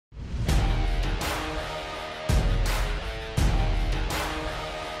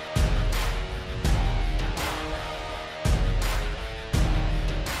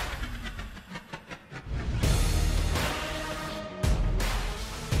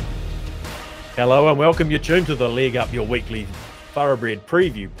Hello and welcome. You're tuned to the Leg Up, your weekly thoroughbred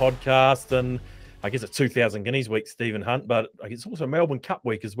preview podcast. And I guess it's 2000 Guineas week, Stephen Hunt, but it's also Melbourne Cup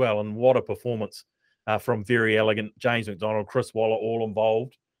week as well. And what a performance from Verry Elleegant, James McDonald, Chris Waller, all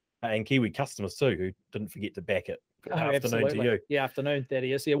involved, and Kiwi customers too, who didn't forget to back it. Good afternoon to you. Yeah, afternoon,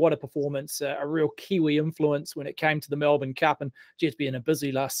 Thaddeus. Yeah, what a performance. A real Kiwi influence when it came to the Melbourne Cup. And just been a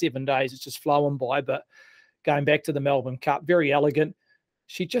busy last 7 days. It's just flowing by. But going back to the Melbourne Cup, Verry Elleegant.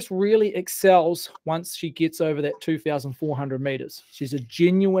 She just really excels once she gets over that 2,400 meters. She's a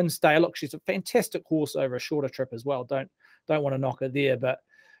genuine stay. Look, she's a fantastic horse over a shorter trip as well. Don't want to knock her there, but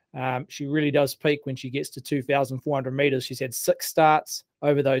she really does peak when she gets to 2,400 meters. She's had 6 starts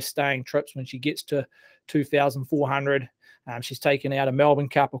over those staying trips. When she gets to 2,400, she's taken out a Melbourne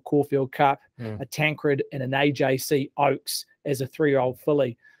Cup, a Caulfield Cup, a Tancred, and an AJC Oaks as a 3-year-old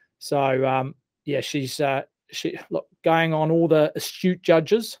filly. So yeah, she's going on all the astute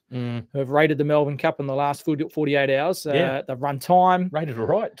judges who have rated the Melbourne Cup in the last 48 hours. They've run time. Rated it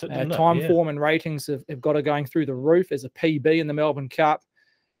right. Time, form, and ratings have got her going through the roof as a PB in the Melbourne Cup.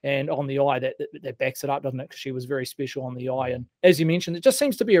 And on the eye, that backs it up, doesn't it? Because she was very special on the eye. And as you mentioned, it just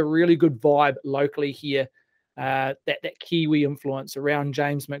seems to be a really good vibe locally here. That Kiwi influence around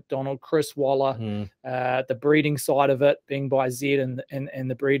James McDonald, Chris Waller, the breeding side of it being by Z and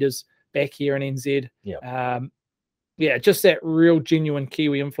the breeders back here in NZ. Just that real genuine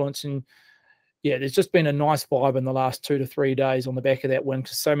Kiwi influence. And yeah, there's just been a nice vibe in the last 2 to 3 days on the back of that win,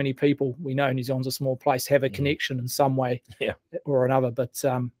 because so many people, we know New Zealand's a small place, have a connection in some way or another. But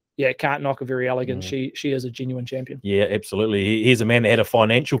can't knock a Verry Elleegant. She is a genuine champion. Yeah, absolutely. Here's a man that had a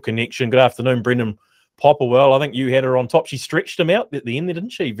financial connection. Good afternoon, Brendan Popperwell. I think you had her on top. She stretched him out at the end,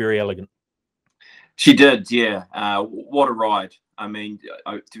 didn't she, Verry Elleegant? She did, yeah. What a ride. I mean,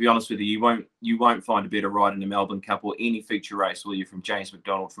 to be honest with you, you won't find a better ride in the Melbourne Cup or any feature race, will you, from James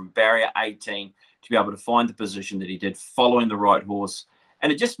McDonald, from barrier 18 to be able to find the position that he did, following the right horse.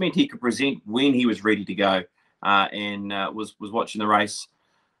 And it just meant he could present when he was ready to go, and was watching the race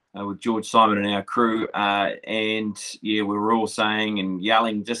with George Simon and our crew. And yeah, we were all saying and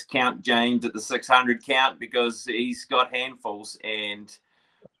yelling, just count James at the 600 count, because he's got handfuls. And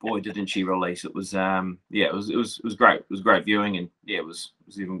boy, didn't she release. It was it was great. It was great viewing, and yeah, it was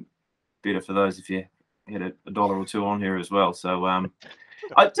even better for those if you had a dollar or two on here as well. So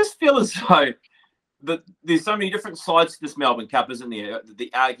I just feel as though that there's so many different sides to this Melbourne Cup, isn't there?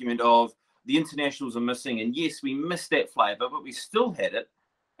 The argument of the internationals are missing, and yes, we missed that flavour, but we still had it.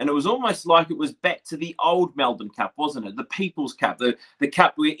 And it was almost like it was back to the old Melbourne Cup, wasn't it? The People's Cup, the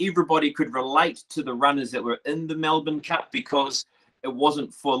cup where everybody could relate to the runners that were in the Melbourne Cup, because it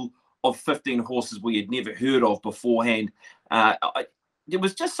wasn't full of 15 horses we had never heard of beforehand. There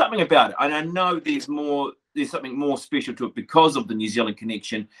was just something about it. And I know there's something more special to it because of the New Zealand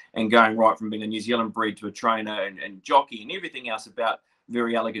connection, and going right from being a New Zealand breed to a trainer and jockey and everything else about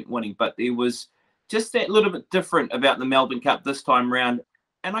Verry Elleegant winning. But there was just that little bit different about the Melbourne Cup this time round,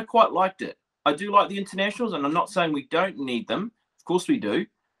 and I quite liked it. I do like the internationals, and I'm not saying we don't need them. Of course we do.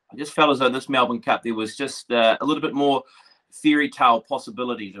 I just felt as though this Melbourne Cup, there was just a little bit more fairy tale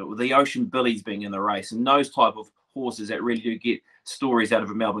possibilities, with the Ocean Billies being in the race, and those type of horses that really do get stories out of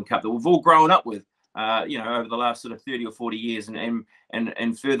a Melbourne Cup that we've all grown up with, over the last sort of 30 or 40 years,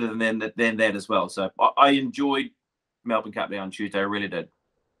 and further than that as well. So I enjoyed Melbourne Cup Day on Tuesday. I really did.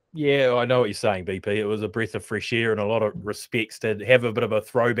 Yeah, I know what you're saying, BP. It was a breath of fresh air in a lot of respects to have a bit of a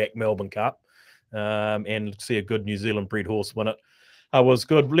throwback Melbourne Cup, and see a good New Zealand bred horse win it. Was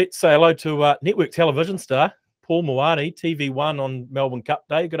good. Let's say hello to network television star Paul Moani, TV1 on Melbourne Cup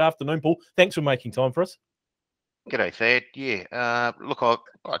Day. Good afternoon, Paul. Thanks for making time for us. G'day, Thad. Yeah, look,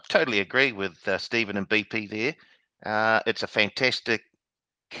 I totally agree with Stephen and BP there. It's a fantastic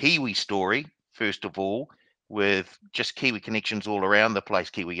Kiwi story, first of all, with just Kiwi connections all around the place.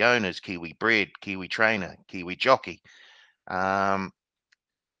 Kiwi owners, Kiwi bred, Kiwi trainer, Kiwi jockey.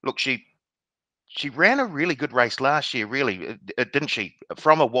 Look, she ran a really good race last year, really, didn't she?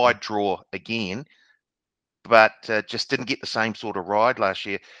 From a wide draw again, but just didn't get the same sort of ride last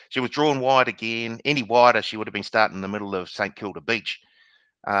year. She was drawn wide again. Any wider, she would have been starting in the middle of St Kilda Beach.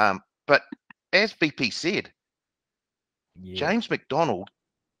 But as BP said, James McDonald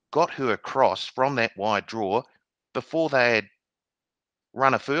got her across from that wide draw before they had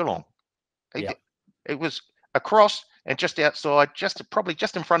run a furlong. It was across and just outside, probably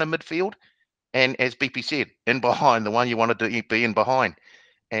just in front of midfield. And as BP said, in behind, the one you wanted to be in behind.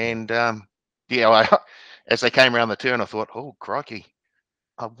 And as they came around the turn, I thought, oh, crikey,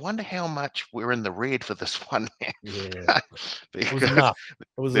 I wonder how much we're in the red for this one. Yeah, because it was enough.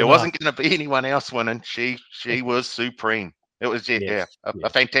 There wasn't going to be anyone else winning. She was supreme. It was a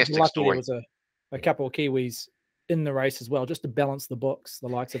fantastic story. a couple of Kiwis in the race as well, just to balance the books, the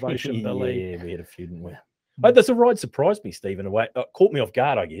likes of Ocean Billy. Yeah, we had a few, didn't we? Oh, that's a ride surprised me, Steve, in a way. Caught me off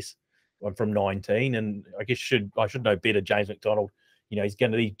guard, I guess. I'm from 19, and I guess I should know better. James McDonald, he's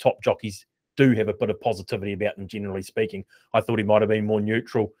going to be top jockeys do have a bit of positivity about them, generally speaking. I thought he might have been more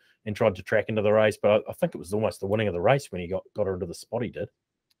neutral and tried to track into the race, but I think it was almost the winning of the race when he got her into the spot he did.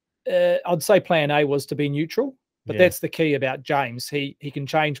 I'd say plan A was to be neutral, but that's the key about James. He can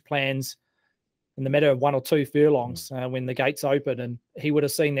change plans in the matter of 1 or 2 furlongs when the gates open, and he would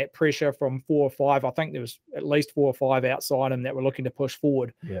have seen that pressure from 4 or 5. I think there was at least 4 or 5 outside him that were looking to push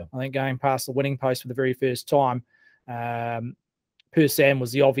forward. Yeah, I think going past the winning post for the very first time, Per Sam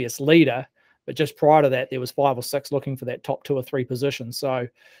was the obvious leader, but just prior to that, there was 5 or 6 looking for that top 2 or 3 position. So,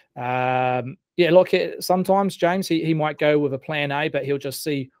 look, sometimes James, he might go with a plan A, but he'll just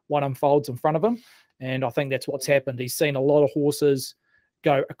see what unfolds in front of him. And I think that's what's happened. He's seen a lot of horses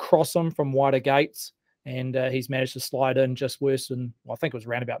go across him from wider gates, and he's managed to slide in just worse than, I think it was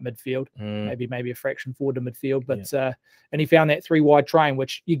around about midfield, maybe a fraction forward to midfield. But and he found that 3 wide train,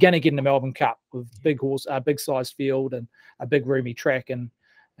 which you're going to get in the Melbourne Cup with big sized field and a big roomy track. And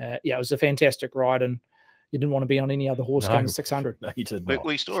it was a fantastic ride, and you didn't want to be on any other horse going 600. No, you did not.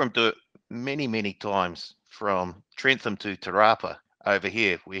 We saw him do it many, many times from Trentham to Te Rapa over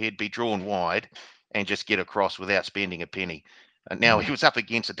here, where he'd be drawn wide and just get across without spending a penny. And now he was up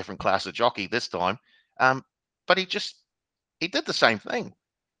against a different class of jockey this time, but he did the same thing.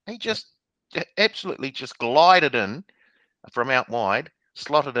 He just absolutely just glided in from out wide,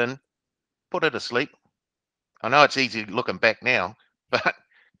 slotted in, put it asleep. I know it's easy looking back now, but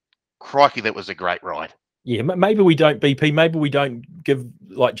crikey, that was a great ride. Yeah, maybe we don't, BP, maybe we don't give,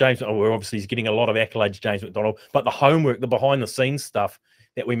 like James, obviously he's getting a lot of accolades, James McDonald, but the homework, the behind-the-scenes stuff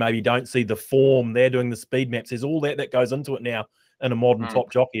that we maybe don't see, the form, they're doing the speed maps, there's all that goes into it now in a modern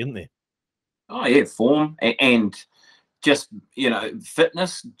top jockey, isn't there? Oh, yeah, form and just,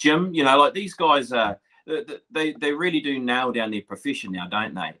 fitness, gym, like these guys, they really do nail down their profession now,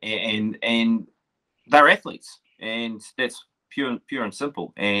 don't they? And they're athletes, and that's pure and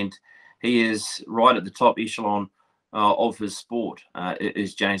simple. And he is right at the top echelon of his sport,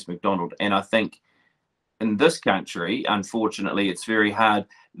 is James McDonald. And I think in this country, unfortunately, it's very hard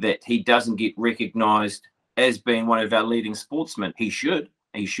that he doesn't get recognised as being one of our leading sportsmen. He should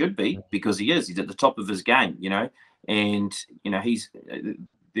be, because he is. He's at the top of his game, and he's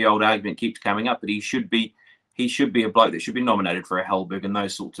the old argument keeps coming up, but he should be a bloke that should be nominated for a Hellberg and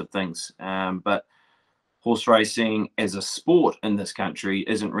those sorts of things. But horse racing as a sport in this country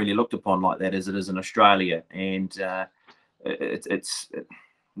isn't really looked upon like that as it is in Australia, and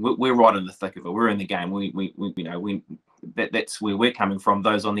we're right in the thick of it. We're in the game. That's where we're coming from.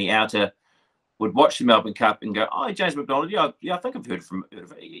 Those on the outer would watch the Melbourne Cup and go, "Oh, James McDonald, yeah, I think I've heard from.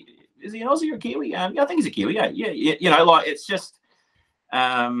 Is he an Aussie or a Kiwi? Yeah, I think he's a Kiwi. Yeah. Like it's just,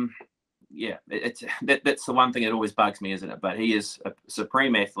 that's the one thing that always bugs me, isn't it? But he is a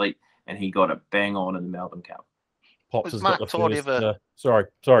supreme athlete, and he got it bang on in the Melbourne Cup. Pops Was Mark Todd ever sorry,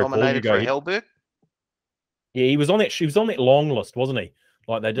 nominated Paul, for a Hellberg? Yeah, he was on that long list, wasn't he?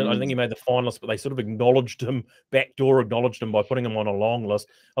 Like they did, I think he made the finalists, but they sort of acknowledged him, acknowledged him by putting him on a long list.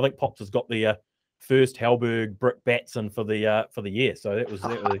 I think Pops has got the first Hellberg Brick Batson for the year, so that was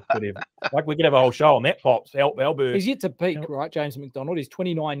good. Like we could have a whole show on that. Pops Hellberg. He's yet to peak, right? James McDonald. He's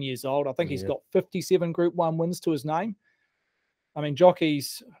 29 years old. I think he's got 57 Group 1 wins to his name. I mean,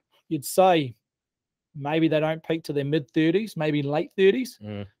 jockeys, you'd say maybe they don't peak to their mid-30s, maybe late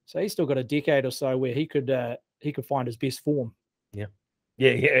 30s. So he's still got a decade or so where he could find his best form. Yeah,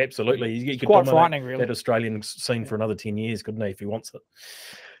 absolutely. He could quite frightening, really. That Australian scene for another 10 years, couldn't he, if he wants it?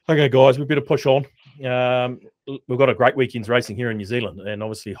 Okay, guys, we better push on. We've got a great weekend's racing here in New Zealand, and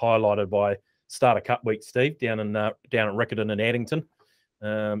obviously highlighted by Starter Cup week, Steve, down at Riccarton and Addington.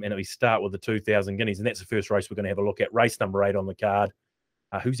 And we start with the 2,000 Guineas, and that's the first race we're going to have a look at. Race number 8 on the card.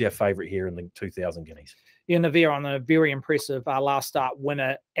 Who's our favourite here in the 2,000 Guineas? Navarre on a very impressive last start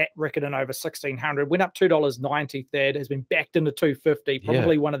winner at Riccarton over 1,600. Went up $2.90. Thad has been backed into $2.50.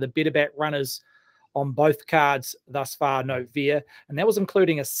 Probably one of the better back runners on both cards thus far, Navarre. And that was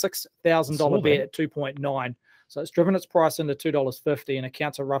including a $6,000 bet at 2.9. So it's driven its price into $2.50 and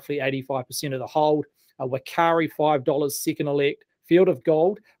accounts for roughly 85% of the hold. Wakari, $5, second elect. Field of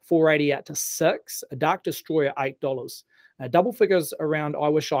Gold, $4.80 out to 6. A Dark Destroyer, $8. Double figures around I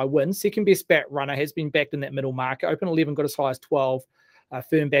Wish I Win. Second best back runner has been backed in that middle market. Open 11 got as high as 12.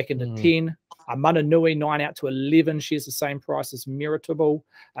 Firm back into 10. Mana Nui, 9 out to 11. Shares the same price as Meritable.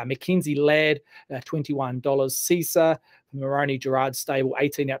 Mackenzie Ladd, $21. Caesar, Moroni Gerard Stable,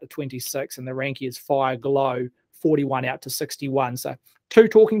 18 out to 26. And the ranky is Fire Glow, 41 out to 61. So 2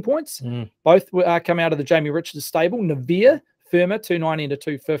 talking points. Both come out of the Jamie Richards stable. Nevere, firmer, 290 into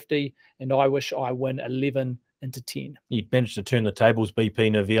 250. And I Wish I Win, 11 into 10. He managed to turn the tables,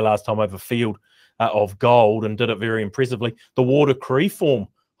 BP Nevere, last time over Field of Gold, and did it very impressively. The Water Cree form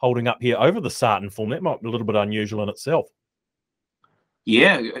holding up here over the Sarton form. That might be a little bit unusual in itself.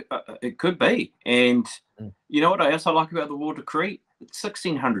 Yeah, it could be. And you know what I also like about the Water Cree? It's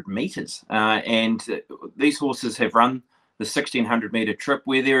 1,600 metres. And these horses have run the 1,600 metre trip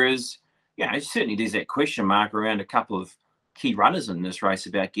where there is, certainly there's that question mark around a couple of key runners in this race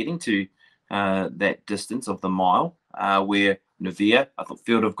about getting to that distance of the mile, where Nevere, I thought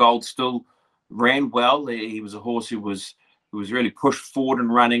Field of Gold still ran well. He was a horse who was really pushed forward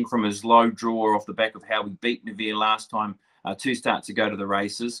and running from his low draw off the back of how he beat Nevere last time, 2 starts ago to the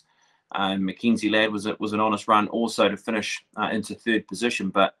races. Mackenzie Ladd was an honest run also to finish into 3rd position.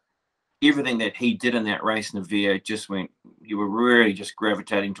 But everything that he did in that race, Nevere, just you were really just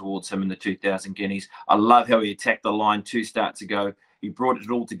gravitating towards him in the 2,000 Guineas. I love how he attacked the line 2 starts ago. He brought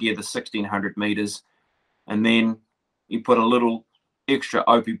it all together, 1,600 metres. And then he put a little extra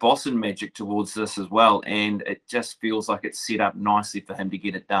Opie Bosson magic towards this as well. And it just feels like it's set up nicely for him to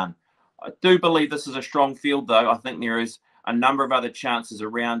get it done. I do believe this is a strong field, though. I think there is a number of other chances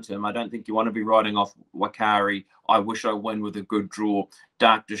around him. I don't think you want to be riding off Wakari, I Wish I Win with a good draw,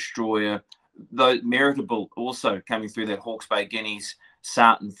 Dark Destroyer, though Meritable also coming through that Hawke's Bay Guineas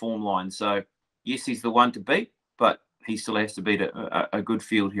Sarton form line. So, yes, he's the one to beat, but he still has to beat a good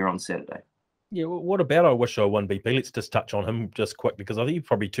field here on Saturday. Yeah, well, what about I Wish I Won, BP? Let's just touch on him just quick, because I think he's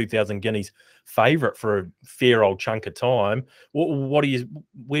probably 2,000 Guineas favourite for a fair old chunk of time. Where do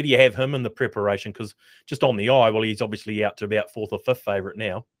you have him in the preparation? Because just on the eye, well, he's obviously out to about 4th or 5th favourite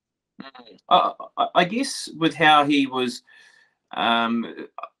now. I guess with how he was, a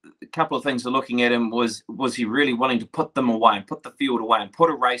couple of things are looking at him was he really willing to put them away and put the field away and put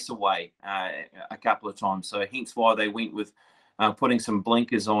a race away a couple of times. So hence why they went with putting some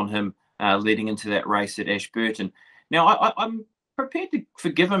blinkers on him leading into that race at Ashburton. Now, I'm prepared to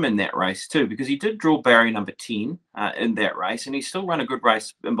forgive him in that race too, because he did draw barrier number 10 in that race, and he still ran a good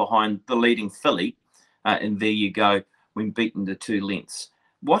race in behind the leading filly. And there you go, when beaten to 2 lengths.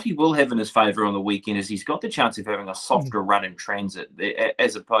 What he will have in his favour on the weekend is he's got the chance of having a softer run in transit,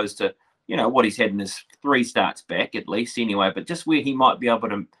 as opposed to, what he's had in his 3 starts back, at least anyway, but just where he might be able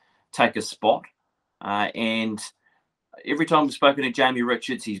to take a spot. And every time we've spoken to Jamie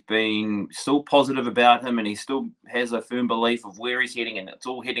Richards, he's been still positive about him, and he still has a firm belief of where he's heading, and it's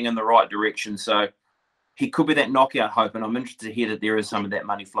all heading in the right direction. So he could be that knockout hope, and I'm interested to hear that there is some of that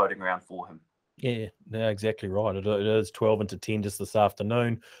money floating around for him. Yeah, no, exactly right. It is 12 into 10 just this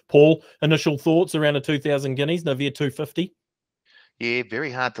afternoon. Paul, initial thoughts around a 2,000 Guineas, Nevere 250? Yeah,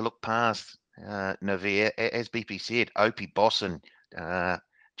 very hard to look past Nevere. As BP said, Opie Bosson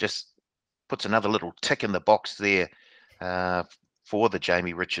just puts another little tick in the box there for the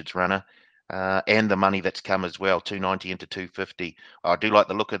Jamie Richards runner, and the money that's come as well, 290 into 250. I do like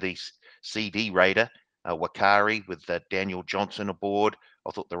the look of these CD Raider, Wakari with Daniel Johnson aboard. I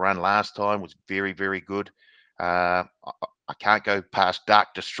thought the run last time was very, very good. I can't go past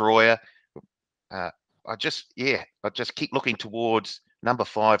Dark Destroyer. I just keep looking towards number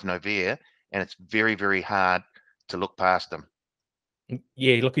 5, Nevere, and it's very, very hard to look past them.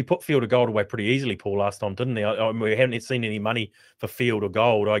 Yeah, look, he put Field of Gold away pretty easily, Paul, last time, didn't he? We haven't seen any money for Field of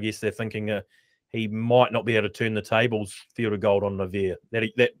Gold. I guess they're thinking he might not be able to turn the tables, Field of Gold on Nevere.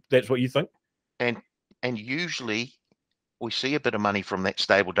 That's what you think? And usually we see a bit of money from that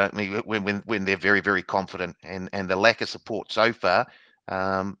stable, don't we, when they're very, very confident. And the lack of support so far,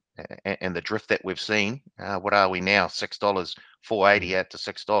 and the drift that we've seen, what are we now? $6, $4.80 out to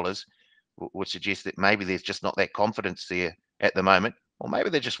 $6, would suggest that maybe there's just not that confidence there at the moment, or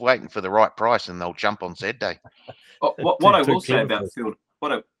maybe they're just waiting for the right price and they'll jump on Saturday. What I will say about Field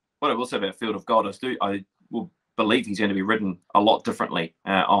of Gold is I will believe he's going to be ridden a lot differently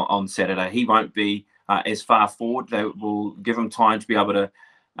on Saturday. He won't be as far forward. They will give him time to be able to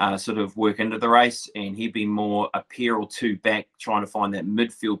sort of work into the race, and he'd be more a pair or 2 back, trying to find that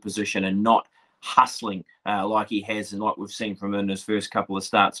midfield position and not hustling like he has and like we've seen from him in his first couple of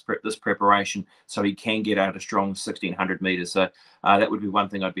starts this preparation, so he can get out a strong 1,600 metres. So that would be one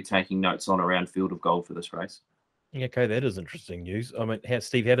thing I'd be taking notes on around Field of Gold for this race. Okay, that is interesting news. I mean,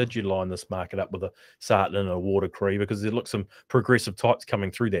 Steve, how did you line this market up with a Sarton and a Water Cree? Because there looks some progressive types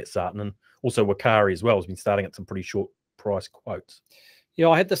coming through that Sarton, and also Wakari as well has been starting at some pretty short price quotes. Yeah,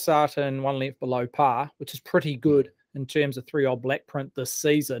 I had the Sarton 1 length below par, which is pretty good in terms of 3-odd black print this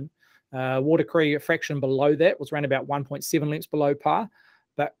season. Water Cree, a fraction below that, was around about 1.7 lengths below par.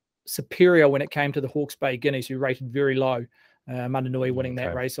 But superior when it came to the Hawke's Bay Guineas, who rated very low. Mananui winning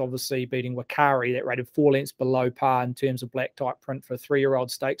that race, obviously beating Wakari, that rated 4 lengths below par in terms of black type print for a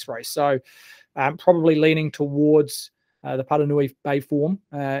 3-year-old stakes race. So probably leaning towards the Paranui Bay form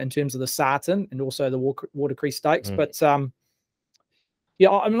in terms of the Sarton and also the Watercree Stakes. But yeah,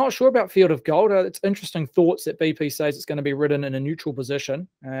 I'm not sure about Field of Gold. It's interesting thoughts that BP says it's going to be ridden in a neutral position,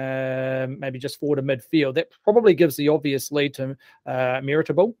 maybe just forward to midfield. That probably gives the obvious lead to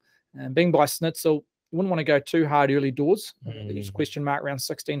Meritable. Being by Snitzel, you wouldn't want to go too hard early doors. There's question mark around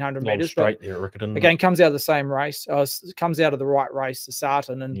 1,600 metres. Straight there, Riccarton. Again, comes out of the same race. Comes out of the right race, the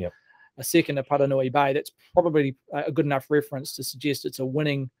Sarton, and a second to Paranui Bay. That's probably a good enough reference to suggest it's a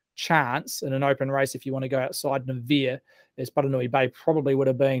winning chance in an open race if you want to go outside Nevere, as Paranui Bay probably would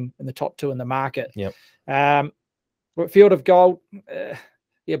have been in the top 2 in the market. But Field of Gold,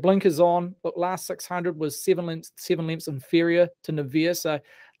 yeah, blinkers on. Look, last 600 was 7 lengths inferior to Nevere, so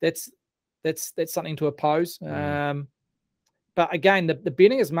that's something to oppose. But again, the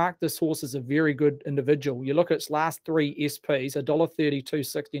betting has marked this horse as a very good individual. You look at its last 3 SPs, $1.30,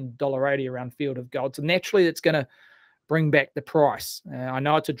 $2.60, and $1.80 around Field of Gold. So naturally, it's going to bring back the price. I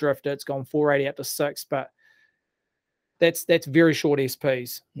know it's a drifter. It's gone 480 up to 6, but that's very short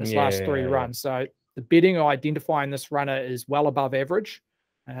SPs this last 3 runs. So the betting or identifying this runner is well above average.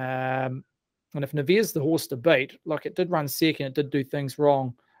 And if Nevere's the horse to beat, look, it did run second. It did do things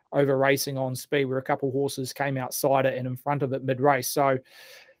wrong over racing on speed, where a couple of horses came outside it and in front of it mid-race. So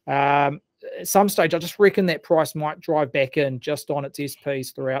at some stage, I just reckon that price might drive back in just on its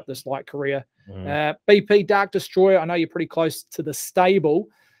SPs throughout this light career. BP Dark Destroyer, I know you're pretty close to the stable.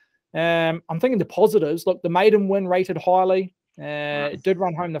 I'm thinking the positives. Look, the maiden win rated highly. It did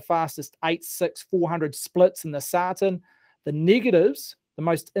run home the fastest 8.6 400 splits in the Sarton. The negatives, the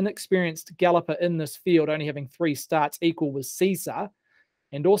most inexperienced galloper in this field, only having 3 starts equal, was Caesar.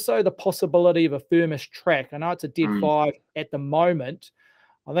 And also the possibility of a firmish track. I know it's a dead 5 at the moment.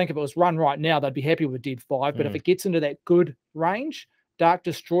 I think if it was run right now, they'd be happy with dead 5. But if it gets into that good range, Dark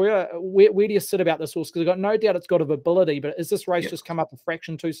Destroyer, where do you sit about this horse? Because I've got no doubt it's got of ability, but is this race just come up a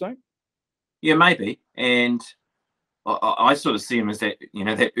fraction too soon? Yeah, maybe. And I sort of see him as that,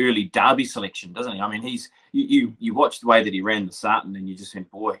 that early Derby selection, doesn't he? I mean, you watch the way that he ran the Sarton, and you just think,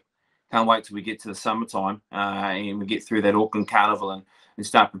 boy, can't wait till we get to the summertime and we get through that Auckland Carnival and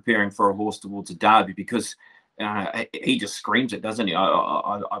start preparing for a horse towards a Derby, because he just screams it, doesn't he?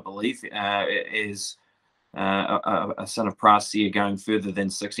 I believe is a son of Prasia going further than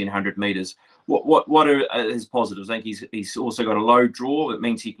 1,600 metres. What are his positives? I think he's also got a low draw. That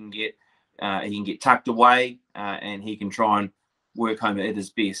means he can get tucked away and he can try and work home at his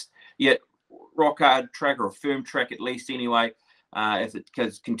best. Yet rock hard track, or a firm track at least anyway, if it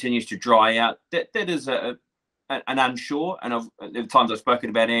continues to dry out, that is an unsure. And the times I've spoken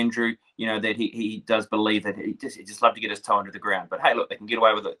about Andrew, that he does believe that he just love to get his toe into the ground. But hey, look, they can get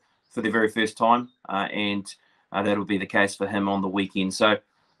away with it for the very first time, and that'll be the case for him on the weekend. So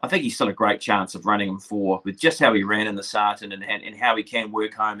I think he's still a great chance of running him 4 with just how he ran in the Sarton and how he can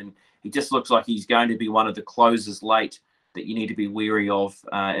work home. And he just looks like he's going to be one of the closers late that you need to be wary of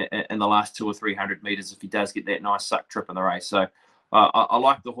in the last 200 or 300 metres if he does get that nice suck trip in the race. So I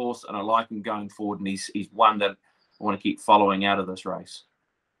like the horse, and I like him going forward, and he's one that I want to keep following out of this race.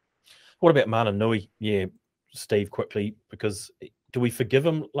 What about Mananui? Yeah, Steve, quickly, because do we forgive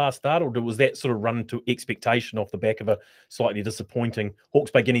him last start, or was that sort of run to expectation off the back of a slightly disappointing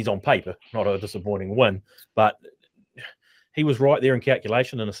Hawke's Bay Guineas on paper, not a disappointing win, but he was right there in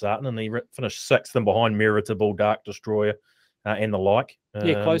calculation in a Sarton, and he finished 6th and behind Meritable, Dark Destroyer, and the like.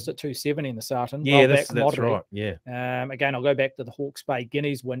 Closed at 270 in the Sarton. Yeah, that's right. Yeah. Again, I'll go back to the Hawke's Bay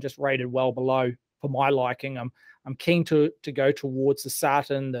Guineas win, just rated well below for my liking. I'm keen to go towards the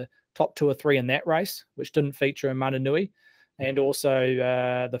Sarton, the top 2 or 3 in that race, which didn't feature in Mananui, and also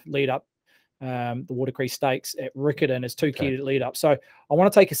the lead up, the Watercree Stakes at Riccarton is 2 key lead up. So I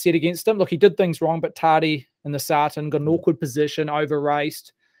want to take a set against him. Look, he did things wrong, but tardy in the Sarton, got an awkward position, over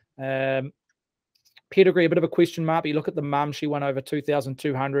raced. Pedigree, a bit of a question mark, but you look at the mum, she won over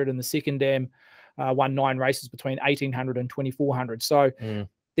 2,200, and the second dam won 9 races between 1,800 and 2,400. So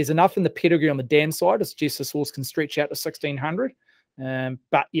there's enough in the pedigree on the Dan side to suggest this horse can stretch out to 1,600.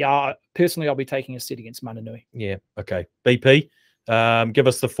 But yeah, personally, I'll be taking a set against Mananui. Yeah, okay. BP, give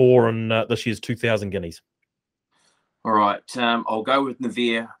us the 4 on this year's 2,000 guineas. All right, I'll go with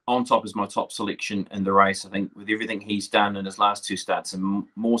Nevere on top as my top selection in the race. I think with everything he's done in his last 2 starts, and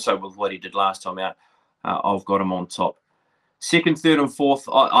more so with what he did last time out, I've got him on top. Second, third, and fourth,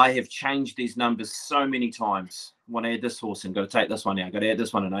 I have changed these numbers so many times. Want to add this horse in, got to take this one out, got to add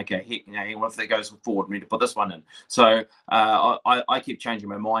this one in. Okay, heck, what if that goes forward? We need to put this one in. So I keep changing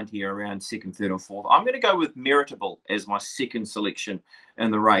my mind here around second, third, and fourth. I'm going to go with Meritable as my second selection in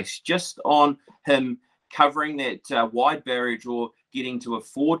the race, just on him covering that wide barrier draw, getting to a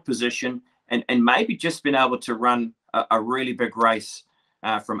forward position, and maybe just being able to run a really big race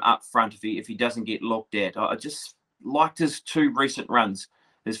from up front if he doesn't get looked at. I just liked his two recent runs,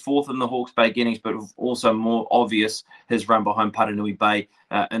 his fourth in the Hawke's Bay Guineas, but also more obvious his run behind Paranui Bay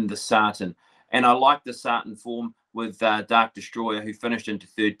in the Sarton. And I like the Sarton form with Dark Destroyer, who finished into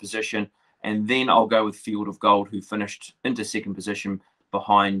third position. And then I'll go with Field of Gold, who finished into second position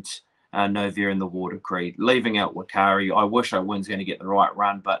behind Novare in the Water Creed, leaving out Wakari. I wish I was going to get the right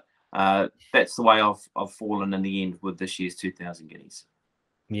run, but that's the way I've fallen in the end with this year's 2000 Guineas.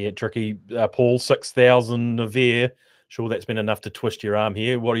 Yeah, tricky. Paul, 6,000 Novare. Sure, that's been enough to twist your arm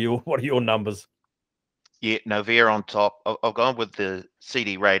here. What are your numbers? Yeah, Novare on top. I've gone with the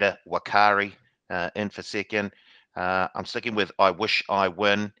CD Raider, Wakari in for second. I'm sticking with I Wish I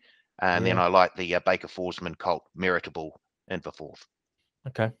Win. And then I like the Baker Forsman Colt, Meritable, in for fourth.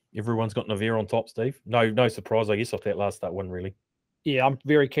 Okay. Everyone's got Novare on top, Steve. No surprise, I guess, off that last start win, really. Yeah, I'm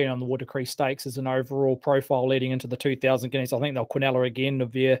very keen on the Water Creek Stakes as an overall profile leading into the 2000 Guineas. I think they'll Quinella again,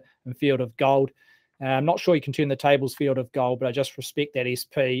 Novare and Field of Gold. I'm not sure you can turn the tables Field of Gold, but I just respect that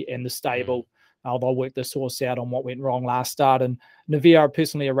SP and the stable. They'll work this horse out on what went wrong last start. And Novare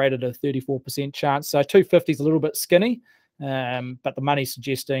personally are rated a 34% chance. So 250 is a little bit skinny, but the money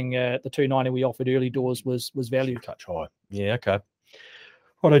suggesting the 290 we offered early doors was value. Touch high. Yeah, okay.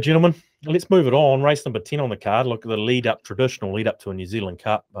 Righto, gentlemen, let's move it on. Race number 10 on the card. Look at the traditional lead up to a New Zealand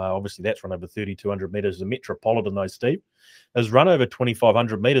Cup. Obviously, that's run over 3,200 metres. The Metropolitan, though, Steve, has run over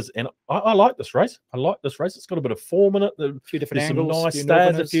 2,500 metres. And I like this race. It's got a bit of form in it. A few different angles, some nice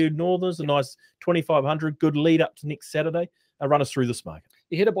stars, a few northerners, a nice 2,500. Good lead up to next Saturday. Run us through this market.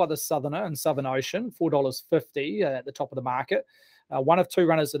 You're headed by the Southerner and Southern Ocean, $4.50 at the top of the market. One of two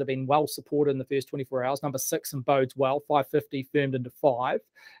runners that have been well supported in the first 24 hours. Number 6 and Bodes Well, 550 firmed into 5.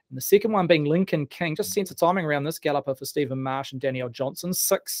 And the second one being Lincoln King. Just sense of timing around this galloper for Stephen Marsh and Danielle Johnson.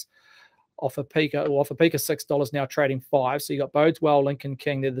 6 off a peak $6, now trading 5. So you got Bodes Well, Lincoln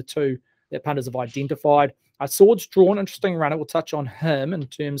King. They're the two that punters have identified. Swords Drawn, interesting runner. We'll touch on him in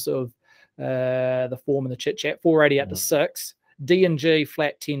terms of the form and the chit chat. 480 out to 6. D&G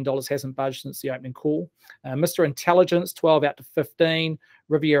flat $10, hasn't budged since the opening call. Mr. Intelligence 12 out to 15.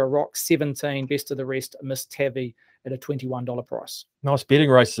 Riviera Rock 17. Best of the rest, Miss Tavi at a $21 price. Nice betting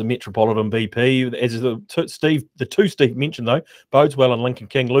race, the Metropolitan BP. As the two Steve mentioned though, Bodes Well and Lincoln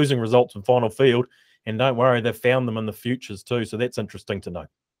King losing results in final field, and don't worry, they've found them in the futures too. So that's interesting to know.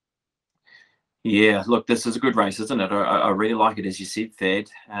 Yeah, look, this is a good race, isn't it? I really like it, as you said,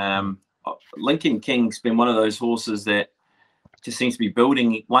 Thad. Lincoln King's been one of those horses that just seems to be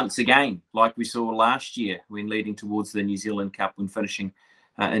building once again, like we saw last year when leading towards the New Zealand Cup, when finishing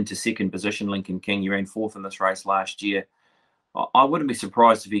into second position. Lincoln King, he ran 4th in this race last year. I wouldn't be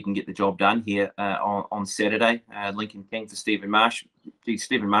surprised if he can get the job done here on Saturday. Lincoln King for Stephen Marsh. The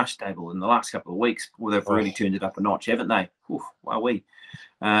Stephen Marsh stable in the last couple of weeks, well, they've really turned it up a notch, haven't they? Oof, wowee.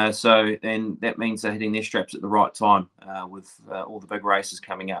 So then that means they're hitting their straps at the right time with all the big races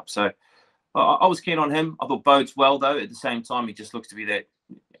coming up. So I was keen on him. I thought Bodes Well, though. At the same time, he just looks to be that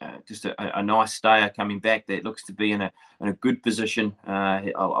just a nice stayer coming back that looks to be in a good position.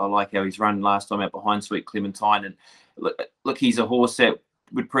 I like how he's run last time out behind Sweet Clementine. And look, he's a horse that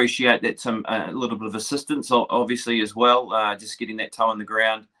would appreciate that a little bit of assistance, obviously, as well, just getting that toe on the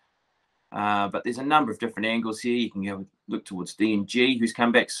ground. But there's a number of different angles here. You can look towards D&G, who's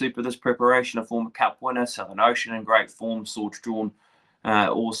come back super this preparation, a former Cup winner. Southern Ocean in great form, Swords Drawn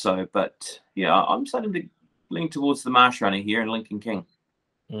also. But yeah, I'm starting to lean towards the Marsh runner here and Lincoln King.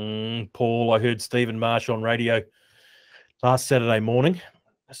 Paul, I heard Stephen Marsh on radio last Saturday morning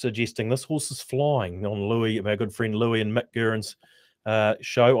suggesting this horse is flying on my good friend Louis and Mick Guerin's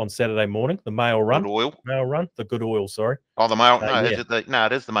show on Saturday morning. The Mail Run. The Good Oil, sorry. Oh, the Mail. No, yeah.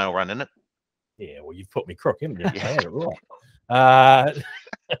 It is the Mail Run, isn't it? Yeah, well, you've put me crook, haven't you? Yeah. I had it right.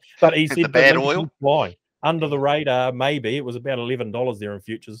 But he said the bad oil flying under the radar. Maybe it was about $11 there in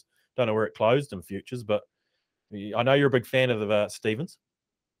futures. Don't know where it closed in futures, but I know you're a big fan of the Stevens.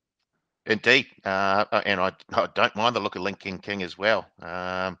 Indeed, and I don't mind the look of Lincoln King as well.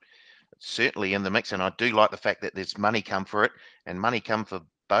 Certainly in the mix, and I do like the fact that there's money come for it, and money come for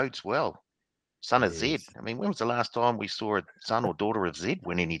Bodes Well. Son of Zed. I mean, when was the last time we saw a son or daughter of Zed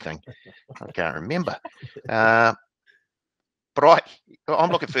win anything? I can't remember. But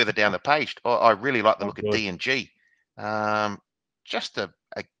I'm looking further down the page. I really like the look of D&G. Just a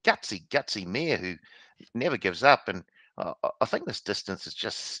gutsy mare who never gives up. And I think this distance is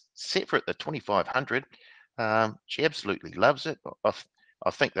just set for at the 2500. She absolutely loves it.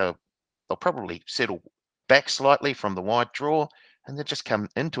 I think they'll probably settle back slightly from the wide draw, and they'll just come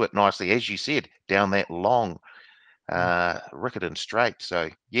into it nicely, as you said, down that long Riccarton straight. So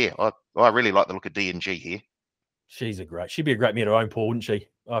yeah, I really like the look of D&G here. She'd be a great mare to own, Paul, wouldn't she?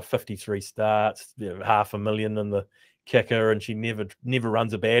 53 starts, $500,000 in the kicker, and she never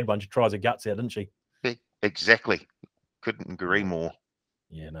runs a bad one. She tries her guts out, doesn't she? Exactly. Couldn't agree more.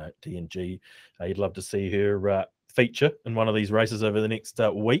 Yeah, no, D&G. You'd love to see her feature in one of these races over the next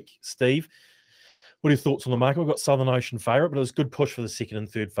week. Steve, what are your thoughts on the market? We've got Southern Ocean favourite, but it was a good push for the second and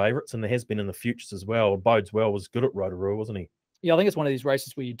third favourites, and there has been in the futures as well. Bodes well was good at Rotorua, wasn't he? Yeah, I think it's one of these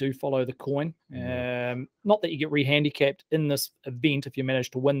races where you do follow the coin. Not that you get re-handicapped in this event if you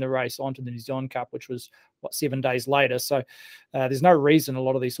manage to win the race onto the New Zealand Cup, which was, 7 days later. So there's no reason a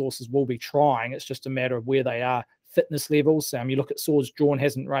lot of these horses will be trying. It's just a matter of where they are fitness levels. You look at Swords Drawn,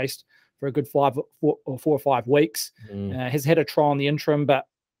 hasn't raced for a good 4 or 5 weeks. Has had a trial in the interim, but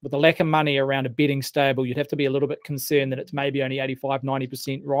with the lack of money around a betting stable, you'd have to be a little bit concerned that it's maybe only 85,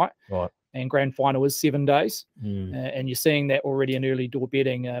 90% right. And grand final is 7 days. And you're seeing that already in early door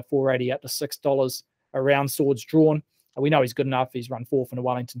betting, $4.80 up to $6 around Swords Drawn. We know he's good enough. He's run 4th in the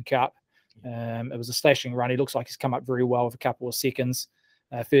Wellington Cup. It was a slashing run. He looks like he's come up very well with a couple of seconds.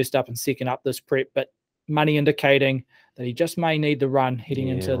 First up and second up this prep, but money indicating that he just may need the run heading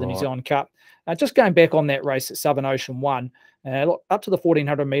into the New Zealand Cup. Just going back on that race at Southern Ocean 1, look, up to the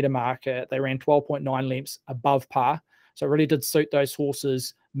 1400 metre mark, they ran 12.9 lengths above par. So it really did suit those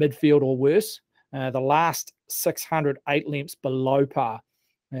horses midfield or worse. The last 608 lengths below par.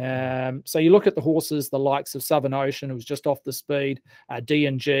 So you look at the horses, the likes of Southern Ocean, who was just off the speed,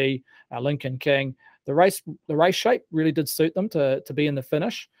 D&G, Lincoln King. The race shape really did suit them to be in the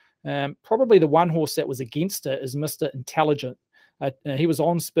finish. Probably the one horse that was against it is Mr. Intelligent. He was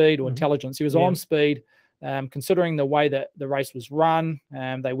on speed, or Intelligence. He was on speed, considering the way that the race was run.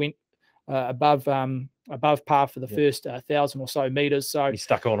 They went above par for the first 1,000 or so meters. So he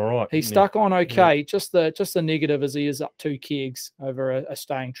stuck on all right. He stuck on okay. Yeah. Just the negative is he is up 2 kegs over a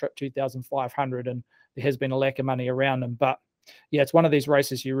staying trip, 2,500, and there has been a lack of money around him. But yeah, it's one of these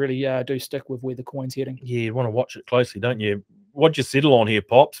races you really do stick with where the coin's heading. Yeah, you want to watch it closely, don't you? What'd you settle on here,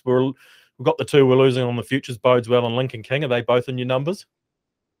 Pops? We've got the two we're losing on the futures, Bodes Well and Lincoln King. Are they both in your numbers?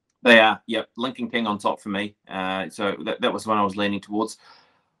 They are. Yep, Lincoln King on top for me. So that was the one I was leaning towards.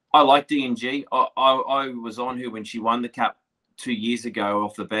 I like D&G. I was on her when she won the Cup 2 years ago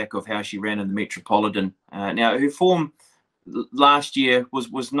off the back of how she ran in the Metropolitan. Now, her form last year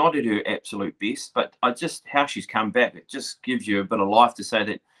was not at her absolute best, but how she's come back, it just gives you a bit of life to say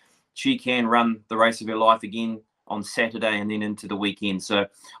that she can run the race of her life again on Saturday and then into the weekend. So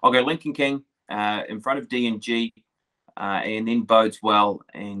I'll go Lincoln King in front of D&G, and then Bodes Well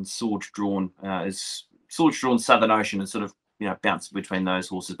and Swords Drawn. Swords Drawn, Southern Ocean, is sort of bouncing between those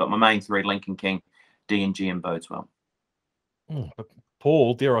horses. But my main three: Lincoln King, D&G, and Bodes Well.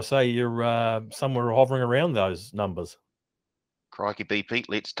 Paul, dare I say you're somewhere hovering around those numbers? Crikey, B. Pete,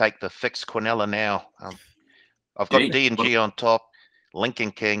 let's take the fixed Quinella now. I've got D&G on top,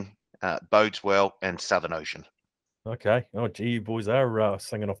 Lincoln King, Bodes Well, and Southern Ocean. Okay. Oh, gee, you boys are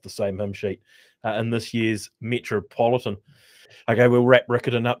singing off the same hymn sheet in this year's Metropolitan. Okay, we'll wrap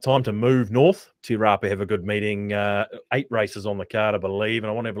Riccarton up. Time to move north. Te Rapa have a good meeting. 8 races on the card, I believe.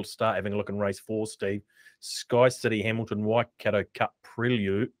 And I want to start having a look in race 4, Steve. Sky City Hamilton Waikato Cup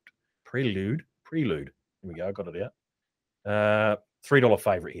Prelude. Here we go. I got it out. $3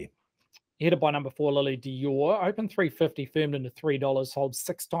 favourite here. Headed by number 4, Lily Dior. Open $3.50, firmed into $3. Holds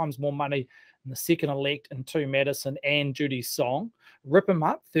 6 times more money than the second elect and 2 Madison and Judy's Song. Rip 'em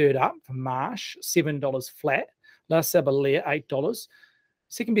Up, third up for Marsh, $7 flat. La Sabalier, $8.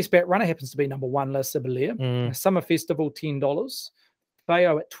 Second best bet runner happens to be number 1, La Sabalier. Summer Festival, $10.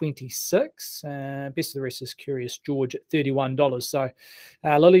 Bayo at $26. Best of the rest is Curious George at $31. So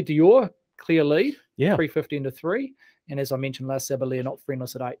Lily Dior, clear lead. Yeah. $3.50 into 3. And as I mentioned, La Sabalier not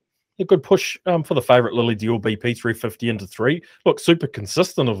friendless at 8. A good push for the favourite Lily Dior BP, $3.50 into 3. Look, super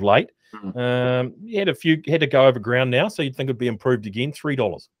consistent of late. He had to go over ground now, so you'd think it'd be improved again.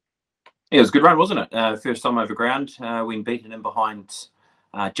 $3. Yeah, it was a good run, wasn't it? First time over ground when beaten in behind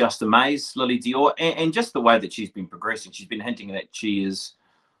Justin Mays, Lily Dior, and just the way that she's been progressing. She's been hinting that she is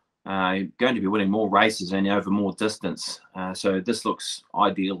going to be winning more races and over more distance. So this looks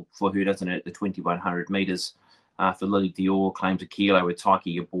ideal for her, doesn't it, at the 2,100 metres. For Lily Dior, claims a kilo with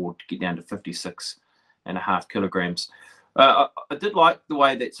Taiki aboard to get down to 56.5 kilograms. I did like the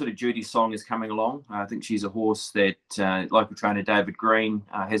way that sort of Judy Song is coming along. I think she's a horse that local trainer David Green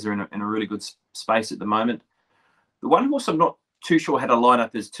has her in a really good space at the moment. The one horse I'm not too sure had a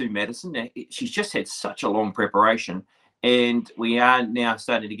lineup is Two Medicine. Now, she's just had such a long preparation, and we are now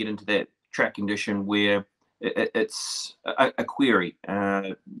starting to get into that track condition where it's a query.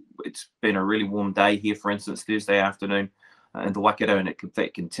 It's been a really warm day here, for instance, Thursday afternoon in the Waikato, and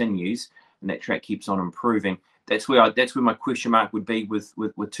that continues, and that track keeps on improving. That's where my question mark would be with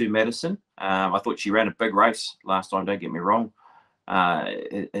Two Medicine. I thought she ran a big race last time. Don't get me wrong,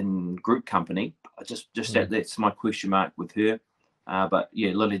 in group company. That's my question mark with her. But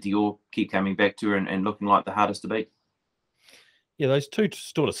yeah, Lily Dior keep coming back to her and looking like the hardest to beat. Yeah, those two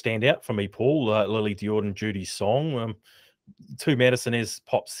sort of stand out for me, Paul. Lily Dior and Judy Song. Two Medicine, as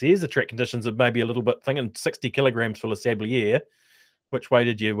Pop says, the track conditions are maybe a little bit thinking 60 kilograms for Le Sablier. Which way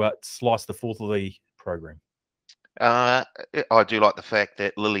did you slice the fourth of the program? I do like the fact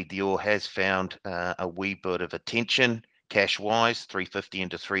that Lily Dior has found a wee bit of attention cash-wise, $3.50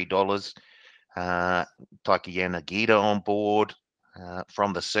 into $3. Taikayana Gita on board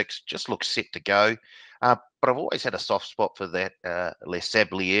from the 6, just looks set to go. But I've always had a soft spot for that Les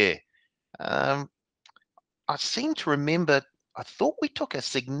Sablier. I seem to remember, I thought we took a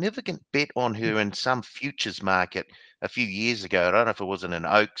significant bet on her in some futures market a few years ago. I don't know if it was in an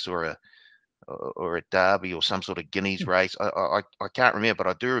Oaks or a Derby or some sort of Guineas race. I can't remember, but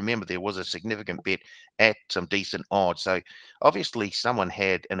I do remember there was a significant bet at some decent odds. So obviously someone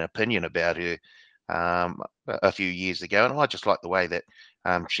had an opinion about her a few years ago, and I just like the way that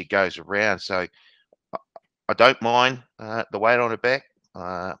she goes around. So I don't mind the weight on her back.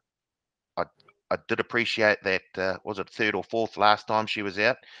 I did appreciate that, was it third or fourth last time she was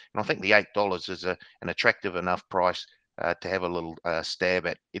out? And I think the $8 is an attractive enough price to have a little stab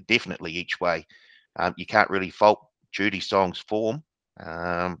at it, definitely each way. You can't really fault Judy Song's form.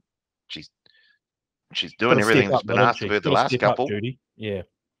 She's doing everything that's been asked of her the last couple. Judy. Yeah.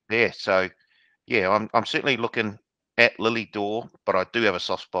 Yeah. So yeah, I'm certainly looking at Lily Dior, but I do have a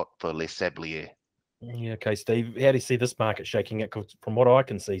soft spot for Les Sablier. Yeah. Okay, Steve. How do you see this market shaking out? 'Cause from what I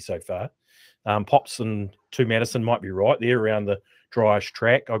can see so far, Pops and Two Medicine might be right there around the dryish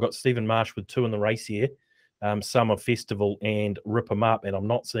track. I've got Stephen Marsh with 2 in the race here. Summer Festival and Rip 'em Up, and I'm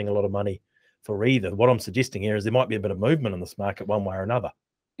not seeing a lot of money for either. What I'm suggesting here is there might be a bit of movement in this market one way or another.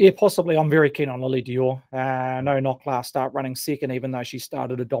 Yeah, possibly. I'm very keen on Lily Dior. No knock last start, running second, even though she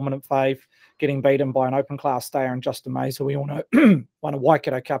started a dominant fave, getting beaten by an open class stayer and Justin Mays, who we all know won a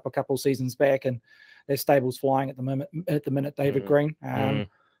Waikato Cup a couple of seasons back, and their stable's flying at the minute. David Green,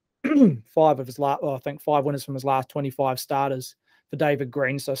 5 of his last, I think 5 winners from his last 25 starters for David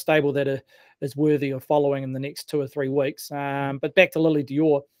Green. So a stable that is worthy of following in the next 2 or 3 weeks. But back to Lily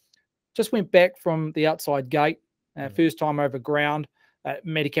Dior, just went back from the outside gate, first time over ground.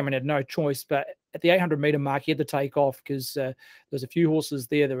 Maddie Cameron had no choice, but at the 800-metre mark, he had to take off because there's a few horses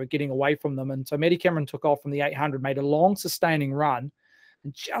there that were getting away from them. And so Maddie Cameron took off from the 800, made a long sustaining run,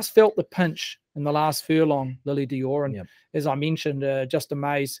 and just felt the pinch in the last furlong, Lily Dior. And as I mentioned, Justin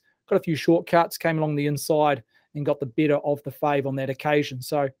Mays got a few shortcuts, came along the inside and got the better of the fave on that occasion.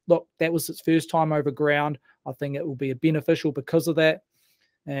 So, look, that was its first time over ground. I think it will be a beneficial because of that.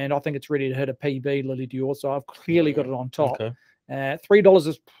 And I think it's ready to hit a PB, Lily Dior. So I've clearly got it on top. Okay. $3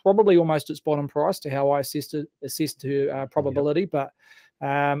 is probably almost its bottom price to how I assessed her probability. But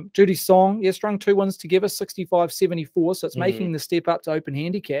Judy Song, strung 2 wins together, 65.74. So it's making the step up to open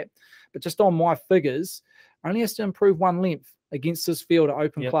handicap. But just on my figures, only has to improve 1 length against this field at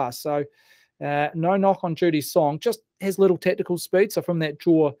open class. So no knock on Judy Song, just has little tactical speed. So from that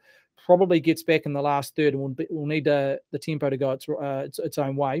draw, probably gets back in the last third, and we'll need the tempo to go its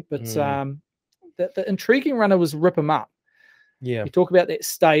own way. But the intriguing runner was Rip 'em Up. Yeah. You talk about that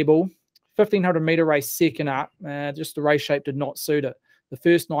stable, 1,500-metre race second up. Just the race shape did not suit it. The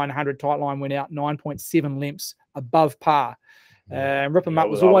first 900 tight line went out 9.7 lengths above par. Rip 'em Up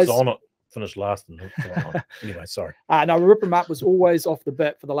was always on it. Finished last. Anyway, sorry. No, Rip 'em Up was always off the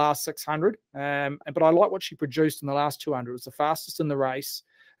bit for the last 600. But I like what she produced in the last 200. It was the fastest in the race.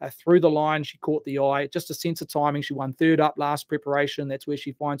 Through the line, she caught the eye. Just a sense of timing. She won 3rd up last preparation. That's where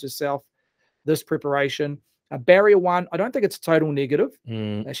she finds herself this preparation. Barrier 1, I don't think it's a total negative.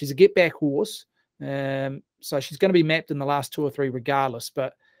 She's a get-back horse. So she's going to be mapped in the last 2 or 3 regardless.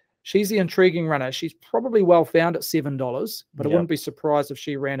 But she's the intriguing runner. She's probably well found at $7, but I wouldn't be surprised if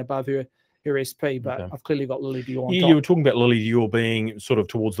she ran above her SP. But I've clearly got Lily Dior on top. You were talking about Lily Dior being sort of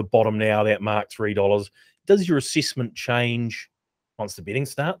towards the bottom now, that mark $3. Does your assessment change once the betting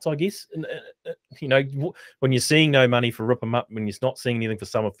starts, I guess. And, you know, when you're seeing no money for Rip 'em Up, when you're not seeing anything for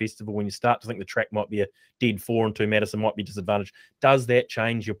Summer Festival, when you start to think the track might be a dead 4-2, Madison might be disadvantaged, does that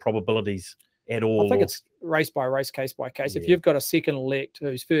change your probabilities at all? I think it's race by race, case by case. Yeah. If you've got a second elect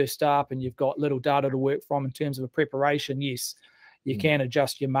who's first up and you've got little data to work from in terms of a preparation, yes, you can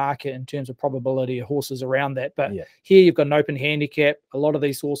adjust your market in terms of probability of horses around that. But here you've got an open handicap. A lot of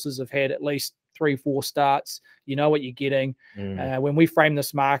these horses have had at least 3-4 starts. You know what you're getting. When we framed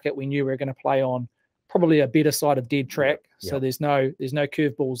this market, we knew we were going to play on probably a better side of dead track. So there's no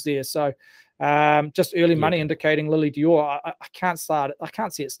curveballs there. So just early money indicating Lily Dior. I can't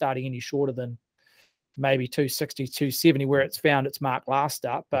see it starting any shorter than maybe 260, 270, where it's found its mark last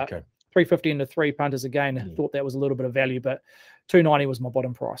start. But 350 into 3 punters again. I thought that was a little bit of value, but 290 was my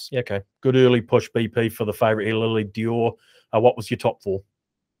bottom price. Yeah, okay. Good early push BP for the favourite here, Lily Dior. What was your top 4?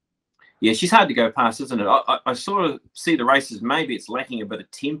 Yeah, she's hard to go past, isn't it? I sort of see the races, maybe it's lacking a bit of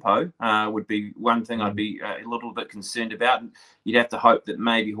tempo, would be one thing I'd be a little bit concerned about. And you'd have to hope that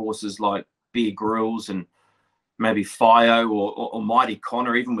maybe horses like Bear Grylls and maybe Fio or Mighty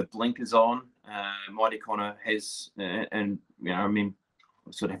Connor, even with blinkers on. Mighty Connor has, and, you know, I mean,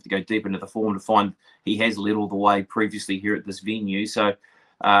 I sort of have to go deep into the form to find he has led all the way previously here at this venue. So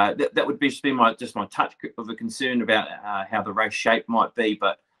that would be my touch of a concern about how the race shape might be.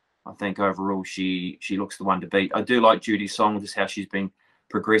 But I think overall she looks the one to beat. I do like Judy Song, just how she's been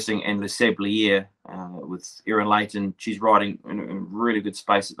progressing, and Le Sablier with Erin Leighton. She's riding in a really good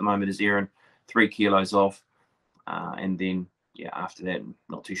space at the moment as Erin, 3 kilos off. And then, after that,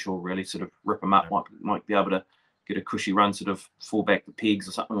 not too sure really, sort of Rip 'em Up might be able to get a cushy run, sort of fall back the pegs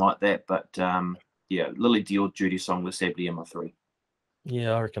or something like that. But Lily Dior, Judy Song, Le Sablier, my 3.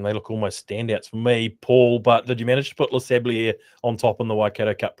 Yeah, I reckon they look almost standouts for me, Paul. But did you manage to put Le Sablier on top in the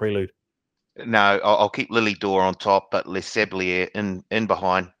Waikato Cup Prelude? No, I'll keep Lily Dore on top, but Les Sablier in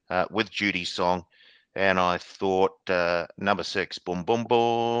behind with Judy Song. And I thought number 6, boom, boom,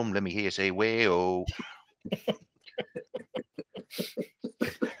 boom. Let me hear you say, well.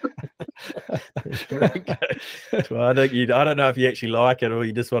 Okay. Well, I don't know if you actually like it or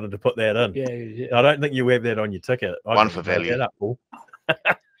you just wanted to put that in. Yeah. I don't think you have that on your ticket. One for value. That up, Paul.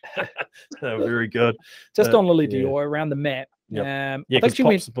 Very good. Just on Lily Dior around the map. Yeah, I think she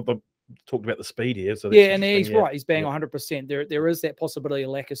talked about the speed here. So and he's right. He's bang 100%. There is that possibility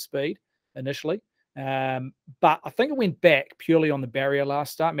of lack of speed initially. But I think it went back purely on the barrier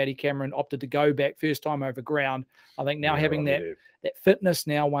last start. Maddie Cameron opted to go back first time over ground. I think now having that fitness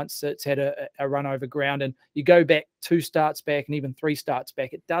now, once it's had a run over ground, and you go back 2 starts back and even 3 starts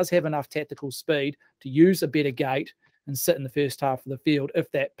back, it does have enough tactical speed to use a better gate and sit in the first half of the field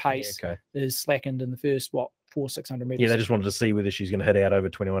if that pace is slackened in the first 400-600 meters. Yeah, they just wanted to see whether she's going to hit out over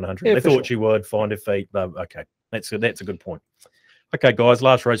 2100. They thought she would find her feet. Okay, that's a good point. Okay, guys,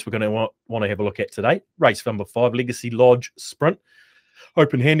 last race we're going to want to have a look at today. Race number 5, Legacy Lodge Sprint.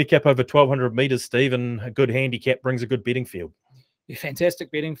 Open handicap over 1200 meters, Steve, and a good handicap brings a good betting field. Yeah,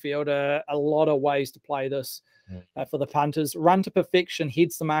 fantastic betting field. A lot of ways to play this for the punters. Run to Perfection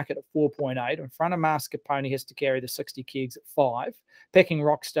heads the market at 4.8. In front of Mascarpone has to carry the 60 kegs at 5. Packing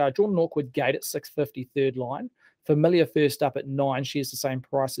Rockstar, Jordan Awkward Gate at 6.50, third line. Familiar first up at 9. She has the same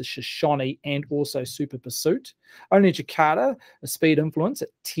price as Shoshone and also Super Pursuit. Only Jakarta, a speed influence at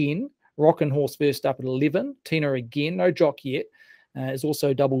 10. Rockin' Horse first up at 11. Tina again, no jock yet. Is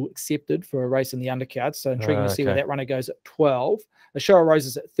also double accepted for a race in the undercard. So intriguing to see where that runner goes at 12. Ashura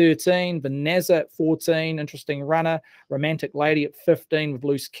Roses at 13. Vanazza at 14. Interesting runner. Romantic Lady at 15 with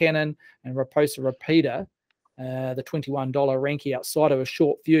Loose Cannon. And Raposa Repeater, the $21 ranky outside of a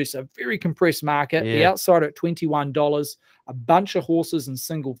short few. So very compressed market. The outside at $21. A bunch of horses in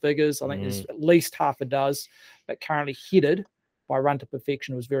single figures. I think there's at least half a dozen, but currently headed by Run to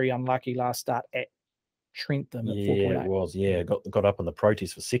Perfection. It was very unlucky last start at Trentham at 4.8. It was. Got up in the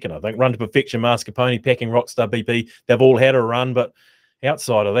protest for second, I think. Run to Perfection, Mascarpone, Packing Rockstar, BP. They've all had a run, but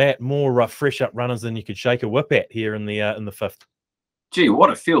outside of that, more fresh up runners than you could shake a whip at here in the 5th. Gee, what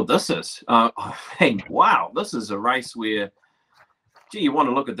a field this is. Wow, this is a race where, you want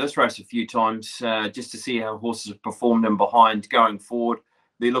to look at this race a few times just to see how horses have performed in behind going forward.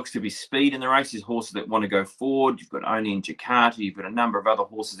 There looks to be speed in the race. There's horses that want to go forward. You've got Oni and Jakarta. You've got a number of other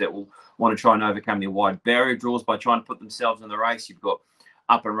horses that will want to try and overcome their wide barrier draws by trying to put themselves in the race. You've got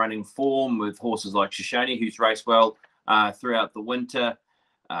up and running form with horses like Shoshone, who's raced well throughout the winter.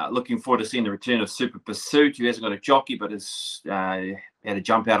 Looking forward to seeing the return of Super Pursuit, who hasn't got a jockey, but has had a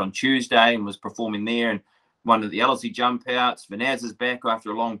jump out on Tuesday and was performing there. And one of the LSE jump outs. Vanazza's back after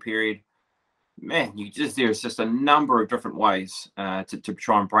a long period. Man, there's just a number of different ways to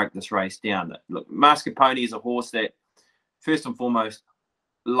try and break this race down. Look, Mascarpone is a horse that first and foremost,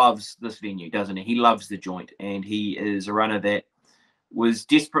 loves this venue, doesn't he? He loves the joint, and he is a runner that was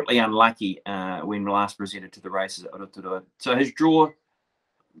desperately unlucky when last presented to the races at Rotorua. So his draw,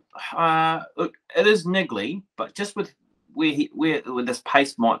 look, it is niggly, but just with where this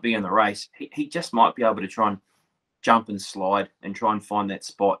pace might be in the race, he just might be able to try and jump and slide and try and find that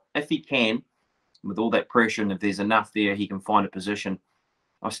spot. If he can, with all that pressure, and if there's enough there, he can find a position.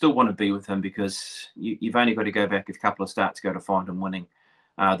 I still want to be with him because you've only got to go back a couple of starts ago to find him winning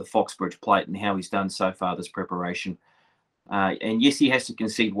the Foxbridge Plate and how he's done so far this preparation. And yes, he has to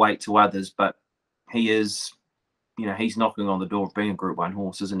concede weight to others, but he is, he's knocking on the door of being a Group 1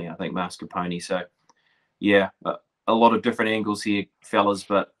 horse, isn't he? I think Mascarpone. So, yeah, a lot of different angles here, fellas,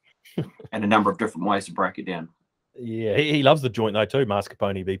 and a number of different ways to break it down. Yeah, he loves the joint though too,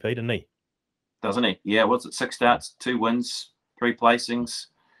 Mascarpone BP, doesn't he? Doesn't he? Yeah, what's it? 6 starts, 2 wins, 3 placings.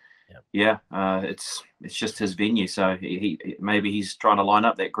 Yeah, it's just his venue. So he maybe he's trying to line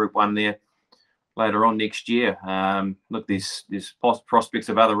up that Group 1 there later on next year. Look, there's prospects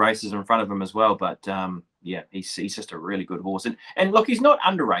of other races in front of him as well. But yeah, he's just a really good horse. And look, he's not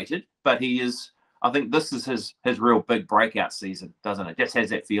underrated, but he is. I think this is his real big breakout season, doesn't it? Just has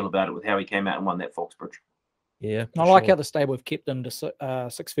that feel about it with how he came out and won that Foxbridge. Yeah, I like how the stable have kept him to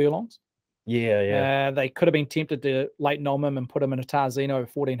 6 furlongs. Yeah. They could have been tempted to late nom him and put him in a Tarzino over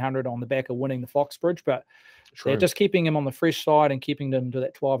 1400 on the back of winning the Foxbridge, but they're just keeping him on the fresh side and keeping him to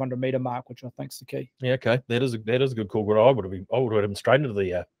that 1200 metre mark, which I think is the key. Yeah, okay, that is a good call. But I would have had him straight into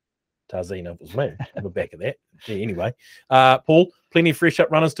the Tarzino if it was me on the back of that. Yeah, anyway, Paul, plenty of fresh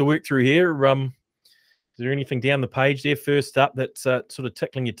up runners to work through here. Is there anything down the page there first up that's sort of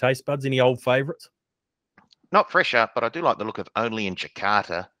tickling your taste buds? Any old favourites? Not fresh up, but I do like the look of Only in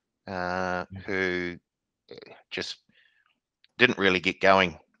Jakarta, who just didn't really get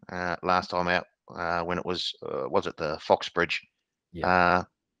going last time out when it was it the Foxbridge? Yeah.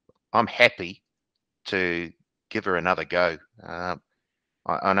 I'm happy to give her another go.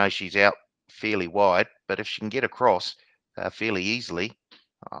 I know she's out fairly wide, but if she can get across fairly easily,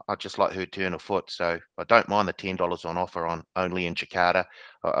 I just like her turn of foot. So I don't mind the $10 on offer on Only in Jakarta.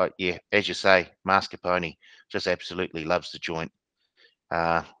 Yeah, as you say, Mascarpone just absolutely loves the joint.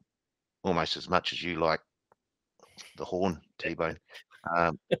 Almost as much as you like the horn, T-Bone.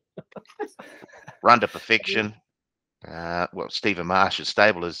 Run to Perfection. Well, Stephen Marsh's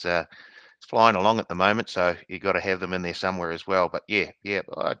stable is flying along at the moment, so you've got to have them in there somewhere as well. But yeah,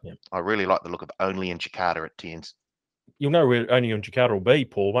 I really like the look of Only in Jakarta at 10s. You'll know where Only in Jakarta will be,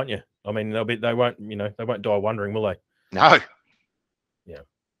 Paul, won't you? I mean, they won't die wondering, will they? No. Yeah.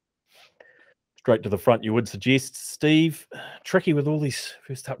 Straight to the front, you would suggest, Steve. Tricky with all these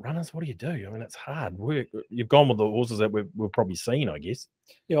first up runners. What do you do? I mean, it's hard work. You've gone with the horses that we've probably seen, I guess.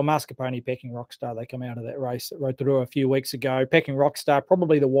 Yeah, well, Mascarpone, Packing Rockstar, they come out of that race at Rotorua a few weeks ago. Packing Rockstar,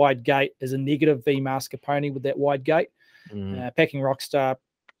 probably the wide gate is a negative v Mascarpone with that wide gate. Packing Rockstar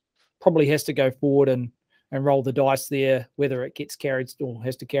probably has to go forward and roll the dice there, whether it gets carried or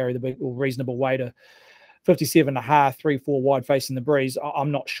has to carry the big or reasonable weight of 57.5, 3-4 wide facing the breeze.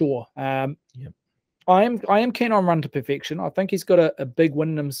 I'm not sure. I am keen on Run to Perfection. I think he's got a big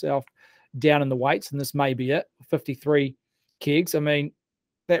win in himself down in the weights, and this may be it. 53 kegs. I mean,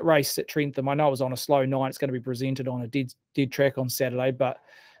 that race at Trentham, I know it was on a slow 9. It's going to be presented on a dead track on Saturday, but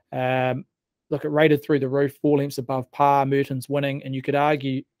look, it rated through the roof, 4 lengths above par. Merton's winning, and you could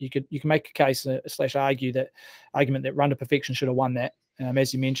argue, you can make a case / argue that argument that Run to Perfection should have won that.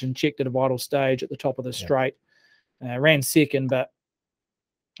 As you mentioned, checked at a vital stage at the top of the straight, ran second, but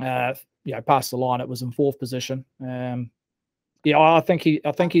past the line, it was in 4th position. I think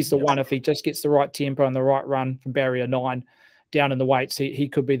he's the one. If he just gets the right tempo and the right run from barrier 9 down in the weights, he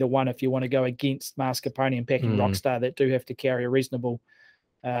could be the one if you want to go against Mascarpone and Packing Rockstar that do have to carry a reasonable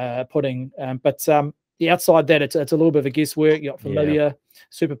pudding. But outside that, it's a little bit of a guesswork. You got Familiar,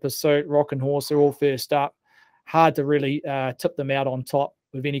 Super Pursuit, Rockin' Horse, they're all first up. Hard to really tip them out on top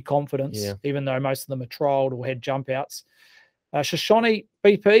with any confidence, even though most of them are trialled or had jump outs. Shoshone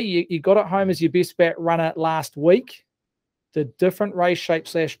BP, you got it home as your best bet runner last week. The different race shape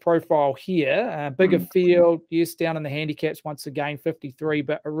 / profile here, bigger field, yes, down in the handicaps once again, 53,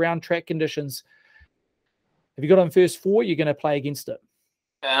 but around track conditions. If you got on first 4, you're going to play against it.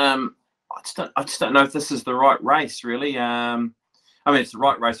 I just don't know if this is the right race, really. I mean, it's the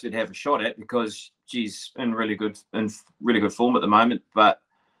right race for you to have a shot at because she's in really good form at the moment. But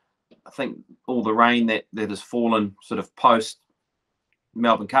I think all the rain that has fallen sort of post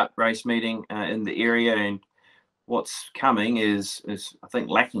Melbourne Cup race meeting in the area, and what's coming is I think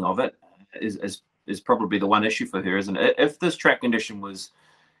lacking of it is probably the one issue for her, isn't it? If this track condition was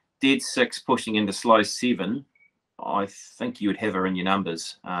dead 6 pushing into slow 7, I think you would have her in your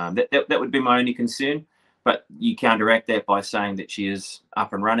numbers. That would be my only concern. But you counteract that by saying that she is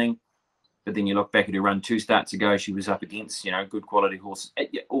up and running. But then you look back at her run 2 starts ago, she was up against, good quality horses,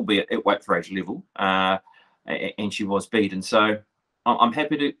 albeit at weight for age level, and she was beaten. So I'm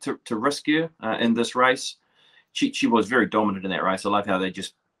happy to risk her in this race. She was very dominant in that race. I love how they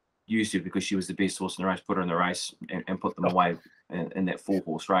just used her because she was the best horse in the race, put her in the race and put them away in that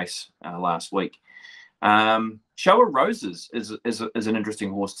 4-horse race last week. Show of Roses is an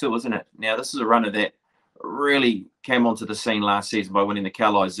interesting horse too, isn't it? Now, this is a runner that really came onto the scene last season by winning the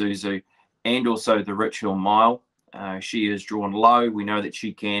Kalai Zuzu and also the Rich Hill Mile. She is drawn low. We know that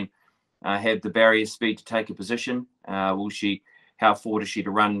she can have the barrier speed to take a position. How forward is she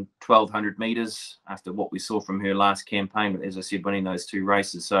to run 1,200 metres after what we saw from her last campaign, as I said, winning those 2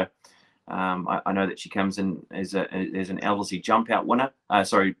 races. So I know that she comes in as an LSE jump out winner,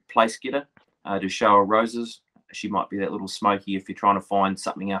 place getter to Show of Roses. She might be that little smoky if you're trying to find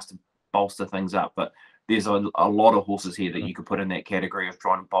something else to bolster things up. But there's a lot of horses here that you could put in that category of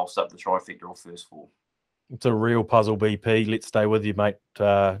trying to bolster up the trifecta or first 4. It's a real puzzle, BP. Let's stay with you, mate.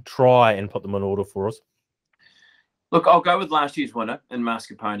 Try and put them in order for us. Look, I'll go with last year's winner in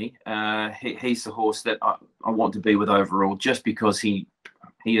Mascarpone. He's the horse that I want to be with overall, just because he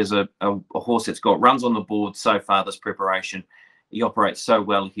is a horse that's got runs on the board so far this preparation. He operates so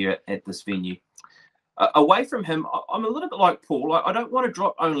well here at this venue. Away from him, I'm a little bit like Paul. I don't want to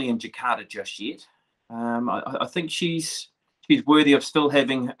drop Only in Jakarta just yet. I think she's worthy of still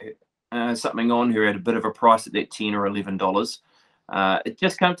having something on her at a bit of a price at that $10 or $11. It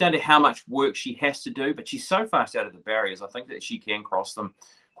just comes down to how much work she has to do, but she's so fast out of the barriers. I think that she can cross them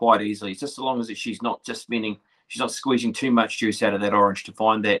quite easily. It's just as long as she's not squeezing too much juice out of that orange to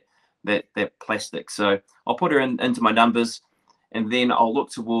find that plastic. So I'll put her into my numbers, and then I'll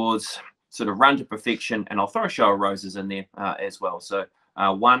look towards sort of Run to Perfection, and I'll throw a Show of Roses in there as well. So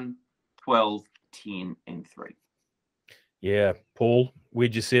 1, 12, 10, and 3. Yeah, Paul,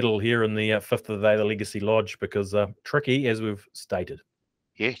 where'd you settle here in the 5th of the day, the Legacy Lodge? Because tricky, as we've stated.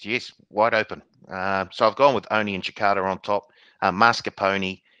 Yes, wide open. So I've gone with Only in Jakarta on top,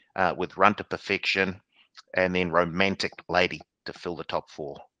 Mascarpone with Run to Perfection, and then Romantic Lady to fill the top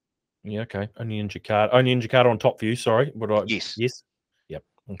 4. Yeah, okay. Only in Jakarta on top for you. Sorry, Yes. Yep.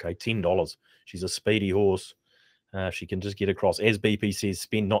 Okay, $10. She's a speedy horse. She can just get across. As BP says,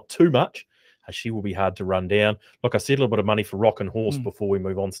 spend not too much. She will be hard to run down. Look, I said a little bit of money for Rockin' Horse before we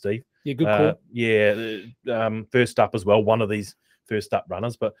move on, Steve. Yeah, good call. First up as well, one of these first up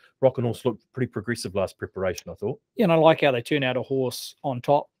runners, but Rockin' Horse looked pretty progressive last preparation, I thought. Yeah, and I like how they turn out a horse on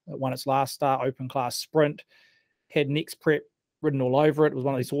top. It won its last start, open class sprint, had next prep ridden all over it. It was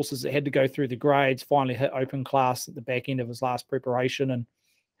one of these horses that had to go through the grades, finally hit open class at the back end of his last preparation.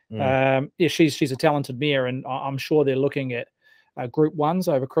 And she's a talented mare, and I'm sure they're looking at Group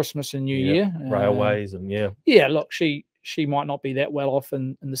 1s over Christmas and New Year. Railways and Yeah, look, she might not be that well off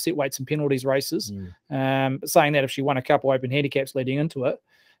in the set weights and penalties races. But saying that, if she won a couple open handicaps leading into it,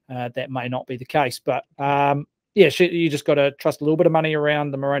 that may not be the case. But you just got to trust a little bit of money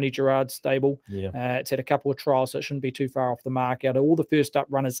around the Moroni Gerard stable. It's had a couple of trials, so it shouldn't be too far off the mark. Out of all the first up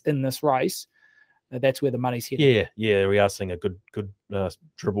runners in this race, that's where the money's heading. Yeah, we are seeing a good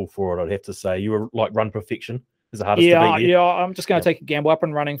dribble for it, I'd have to say. You were like Run Perfection is the hardest to beat. Yeah, I'm just going to take a gamble. Up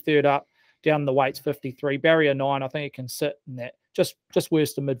and running, third up, down the weights 53, barrier 9. I think it can sit in that just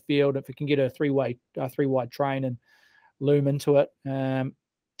worst of midfield if it can get a three-wide train and loom into it.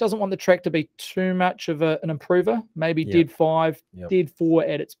 Doesn't want the track to be too much of an improver. Maybe dead 5, dead 4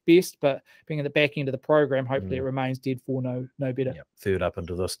 at its best, but being at the back end of the program, hopefully it remains dead 4, no better. Third up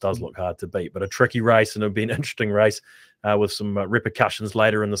into this does look hard to beat, but a tricky race, and it'll be an interesting race with some repercussions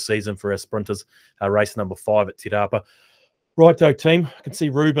later in the season for our sprinters. Race number 5 at Te Rapa. Righto, team. I can see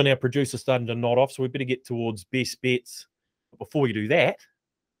Ruben, our producer, starting to nod off, so we better get towards best bets. But before we do that,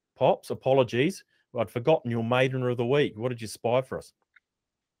 Pops, apologies. I'd forgotten your Maiden of the Week. What did you spy for us?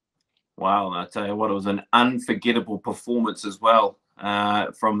 Wow, I tell you what, it was an unforgettable performance as well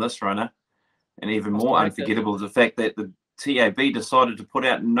from this runner. And even more unforgettable is the fact that the TAB decided to put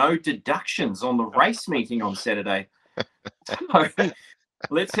out no deductions on the race meeting on Saturday. So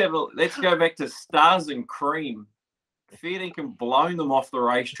let's go back to Stars and Cream. Fair dinkum blown them off the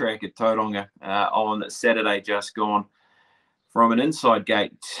racetrack at Tauranga on Saturday just gone. From an inside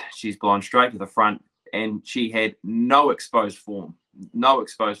gate, she's blown straight to the front, and she had no exposed form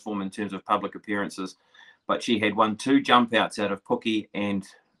in terms of public appearances, but she had won 2 jump outs out of Pookie and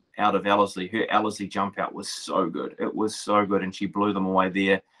out of Ellerslie. Her Ellerslie jump out was so good. It was so good, and she blew them away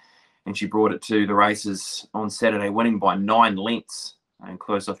there, and she brought it to the races on Saturday, winning by 9 lengths. and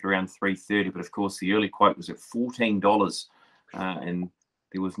closed off around 3:30. But of course, the early quote was at $14, and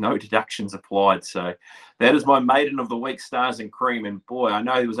there was no deductions applied. So that is my maiden of the week, Stars and Cream. And boy, I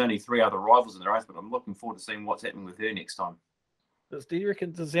know there was only 3 other rivals in the race, but I'm looking forward to seeing what's happening with her next time. Do you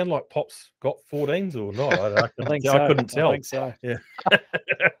reckon, does it sound like Pop's got 14s or not? I couldn't tell. I think so. Yeah.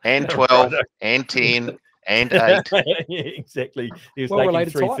 And 12, and 10, and 8. Yeah, exactly. He was Well taking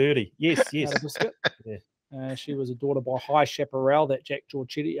related 330. Yes, Out yes. of Biscuit. Yeah. She was a daughter by High Chaparral that Jack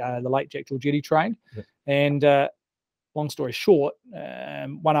Giorgetti, the late Jack Giorgetti, trained. Yep. And long story short,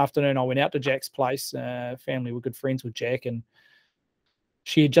 one afternoon I went out to Jack's place. Family were good friends with Jack, and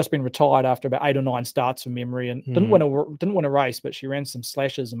she had just been retired after about 8 or 9 starts from memory, and didn't win a race, but she ran some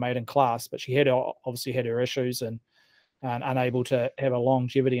slashes and made in class. But she had obviously had her issues and unable to have a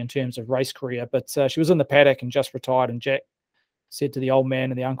longevity in terms of race career. But she was in the paddock and just retired, and Jack said to the old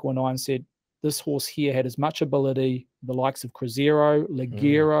man and the uncle and I, and said, this horse here had as much ability, the likes of Cruzeiro,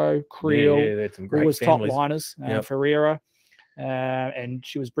 Ligero, Creel, that's some great always top families. liners, Ferreira, and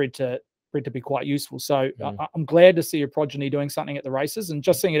she was bred to be quite useful. So I'm glad to see her progeny doing something at the races. And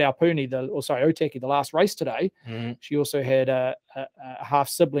just seeing at Aupuni, Otaki, the last race today, she also had a half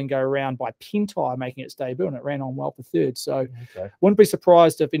sibling go around by Pentai making its debut, and it ran on well for third. So wouldn't be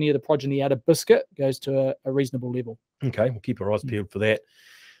surprised if any of the progeny out of Biscuit goes to a reasonable level. Okay, we'll keep our eyes peeled for that.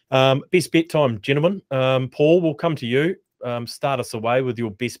 Best bet time, gentlemen. Paul, we'll come to you. Start us away with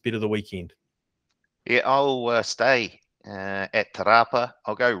your best bet of the weekend. Yeah, I'll stay at Te Rapa.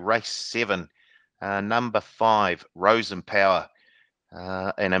 I'll go race 7, number 5, Rose and Power.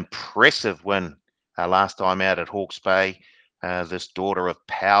 An impressive win last time out at Hawke's Bay. This daughter of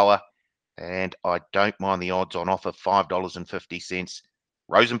Power, and I don't mind the odds on offer, $5.50.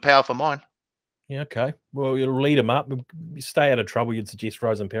 Rose and Power for mine. Yeah, okay. Well, you'll lead them up. You stay out of trouble. You'd suggest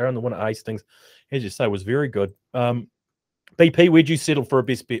Rose and Power, and the one at Hastings, as you say, was very good. BP, where'd you settle for a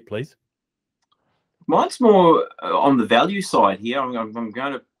best bet, please? Mine's more on the value side here. I'm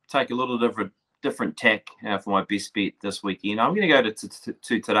going to take a little different tack for my best bet this weekend. I'm going to go to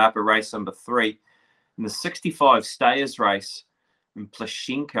Te Rapa race number 3 in the 65 stayers race in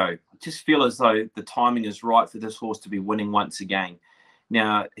Plashenko. I just feel as though the timing is right for this horse to be winning once again.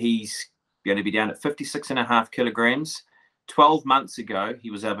 Now, he's going to be down at 56.5 kilograms. 12 months ago,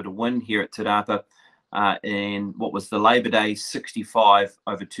 he was able to win here at Te Rapa in what was the Labor Day 65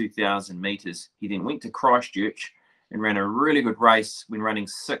 over 2,000 metres. He then went to Christchurch and ran a really good race when running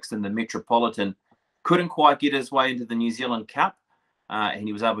 6th in the Metropolitan. Couldn't quite get his way into the New Zealand Cup, and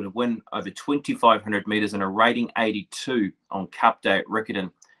he was able to win over 2,500 metres in a rating 82 on Cup Day at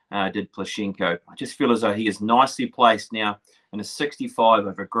Riccarton, did Plashenko. I just feel as though he is nicely placed now in a 65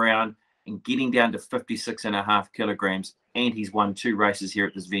 over ground and getting down to 56.5 kilograms, and he's won 2 races here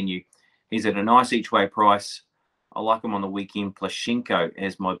at this venue. He's at a nice each way price. I like him on the weekend. Plashenko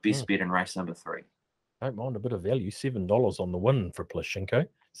as my best bet in race number 3. Don't mind a bit of value. $7 on the win for Plashenko.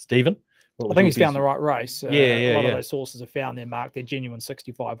 Stephen? I think he's found the right race. A lot of those horses have found their mark. They're genuine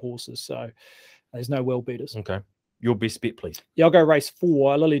 65 horses, so there's no well beaters. Okay. Your best bet, please. Yeah, I'll go race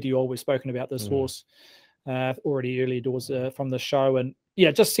 4. Lily Dior, we've spoken about this horse already earlier doors from the show. And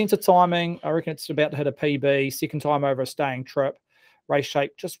yeah, just sense of timing. I reckon it's about to hit a PB, second time over a staying trip. Race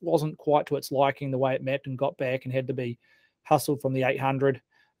shape just wasn't quite to its liking the way it met and got back and had to be hustled from the 800.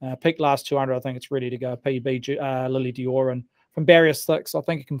 Peak last 200, I think it's ready to go. PB, Lily Dior. And from barrier 6, I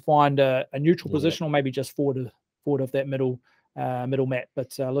think it can find a neutral position or maybe just forward of that middle mat.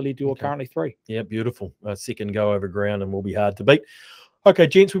 But Lily Dior currently 3. Yeah, beautiful. Second go over ground and will be hard to beat. Okay,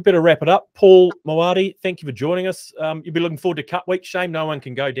 gents, we better wrap it up. Paul Moati, thank you for joining us. You'll be looking forward to Cup Week. Shame no one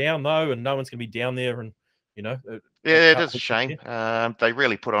can go down, though, and no one's going to be down there and, yeah, it is a shame. They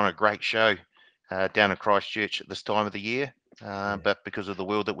really put on a great show down in Christchurch at this time of the year. But because of the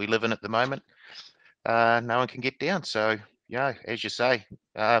world that we live in at the moment, no one can get down. So, yeah, as you say,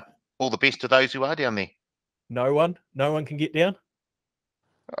 all the best to those who are down there. No one can get down?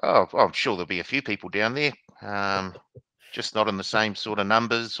 Oh, I'm sure there'll be a few people down there, just not in the same sort of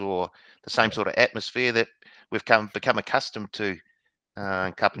numbers or the same sort of atmosphere that we've become accustomed to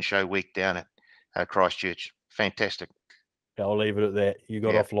Cup and Show Week down at Christchurch. Fantastic. I'll leave it at that. You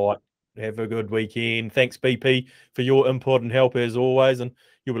got off light. Have a good weekend. Thanks, BP, for your input and help as always. And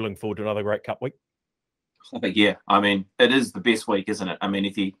you'll be looking forward to another great Cup Week. Yeah, I mean, it is the best week, isn't it? I mean,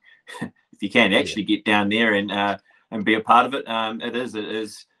 if you can actually get down there and be a part of it, it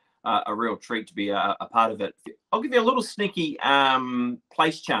is a real treat to be a part of it. I'll give you a little sneaky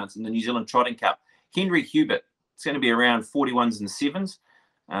place chance in the New Zealand Trotting Cup. Henry Hubert, it's going to be around 41s and 7s.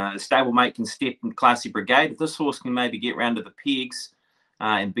 The stablemate can step in Classy Brigade. If this horse can maybe get round to the pegs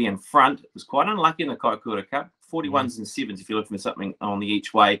and be in front, it was quite unlucky in the Kaikoura Cup. 41s and 7s if you're looking for something on the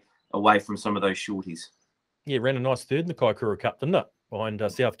each way, away from some of those shorties. Yeah, ran a nice third in the Kaikoura Cup, didn't it? Behind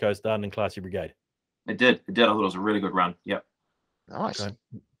South Coast Arden and Classy Brigade. It did. I thought it was a really good run. Yep. Nice. Okay.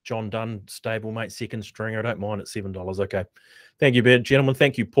 John Dunn, stablemate, second stringer. I don't mind at $7. Okay. Thank you, gentlemen.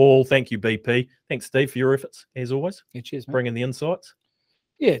 Thank you, Paul. Thank you, BP. Thanks, Steve, for your efforts, as always. Yeah, cheers, mate. Bringing the insights.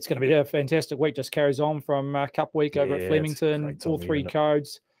 Yeah, it's going to be a fantastic week. Just carries on from Cup week over at Yeah, Flemington, it's all great three timing, isn't it?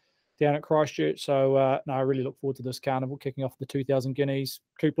 codes down at Christchurch. So, no, I really look forward to this carnival kicking off the 2,000 guineas.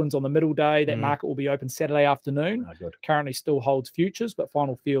 Coupons on the middle day. That market will be open Saturday afternoon. Ah, good. Currently still holds futures, but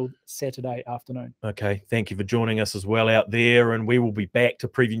final field Saturday afternoon. Okay. Thank you for joining us as well out there. And we will be back to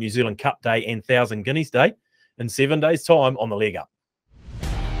preview New Zealand Cup Day and 1,000 Guineas Day in 7 days' time on the Leg Up.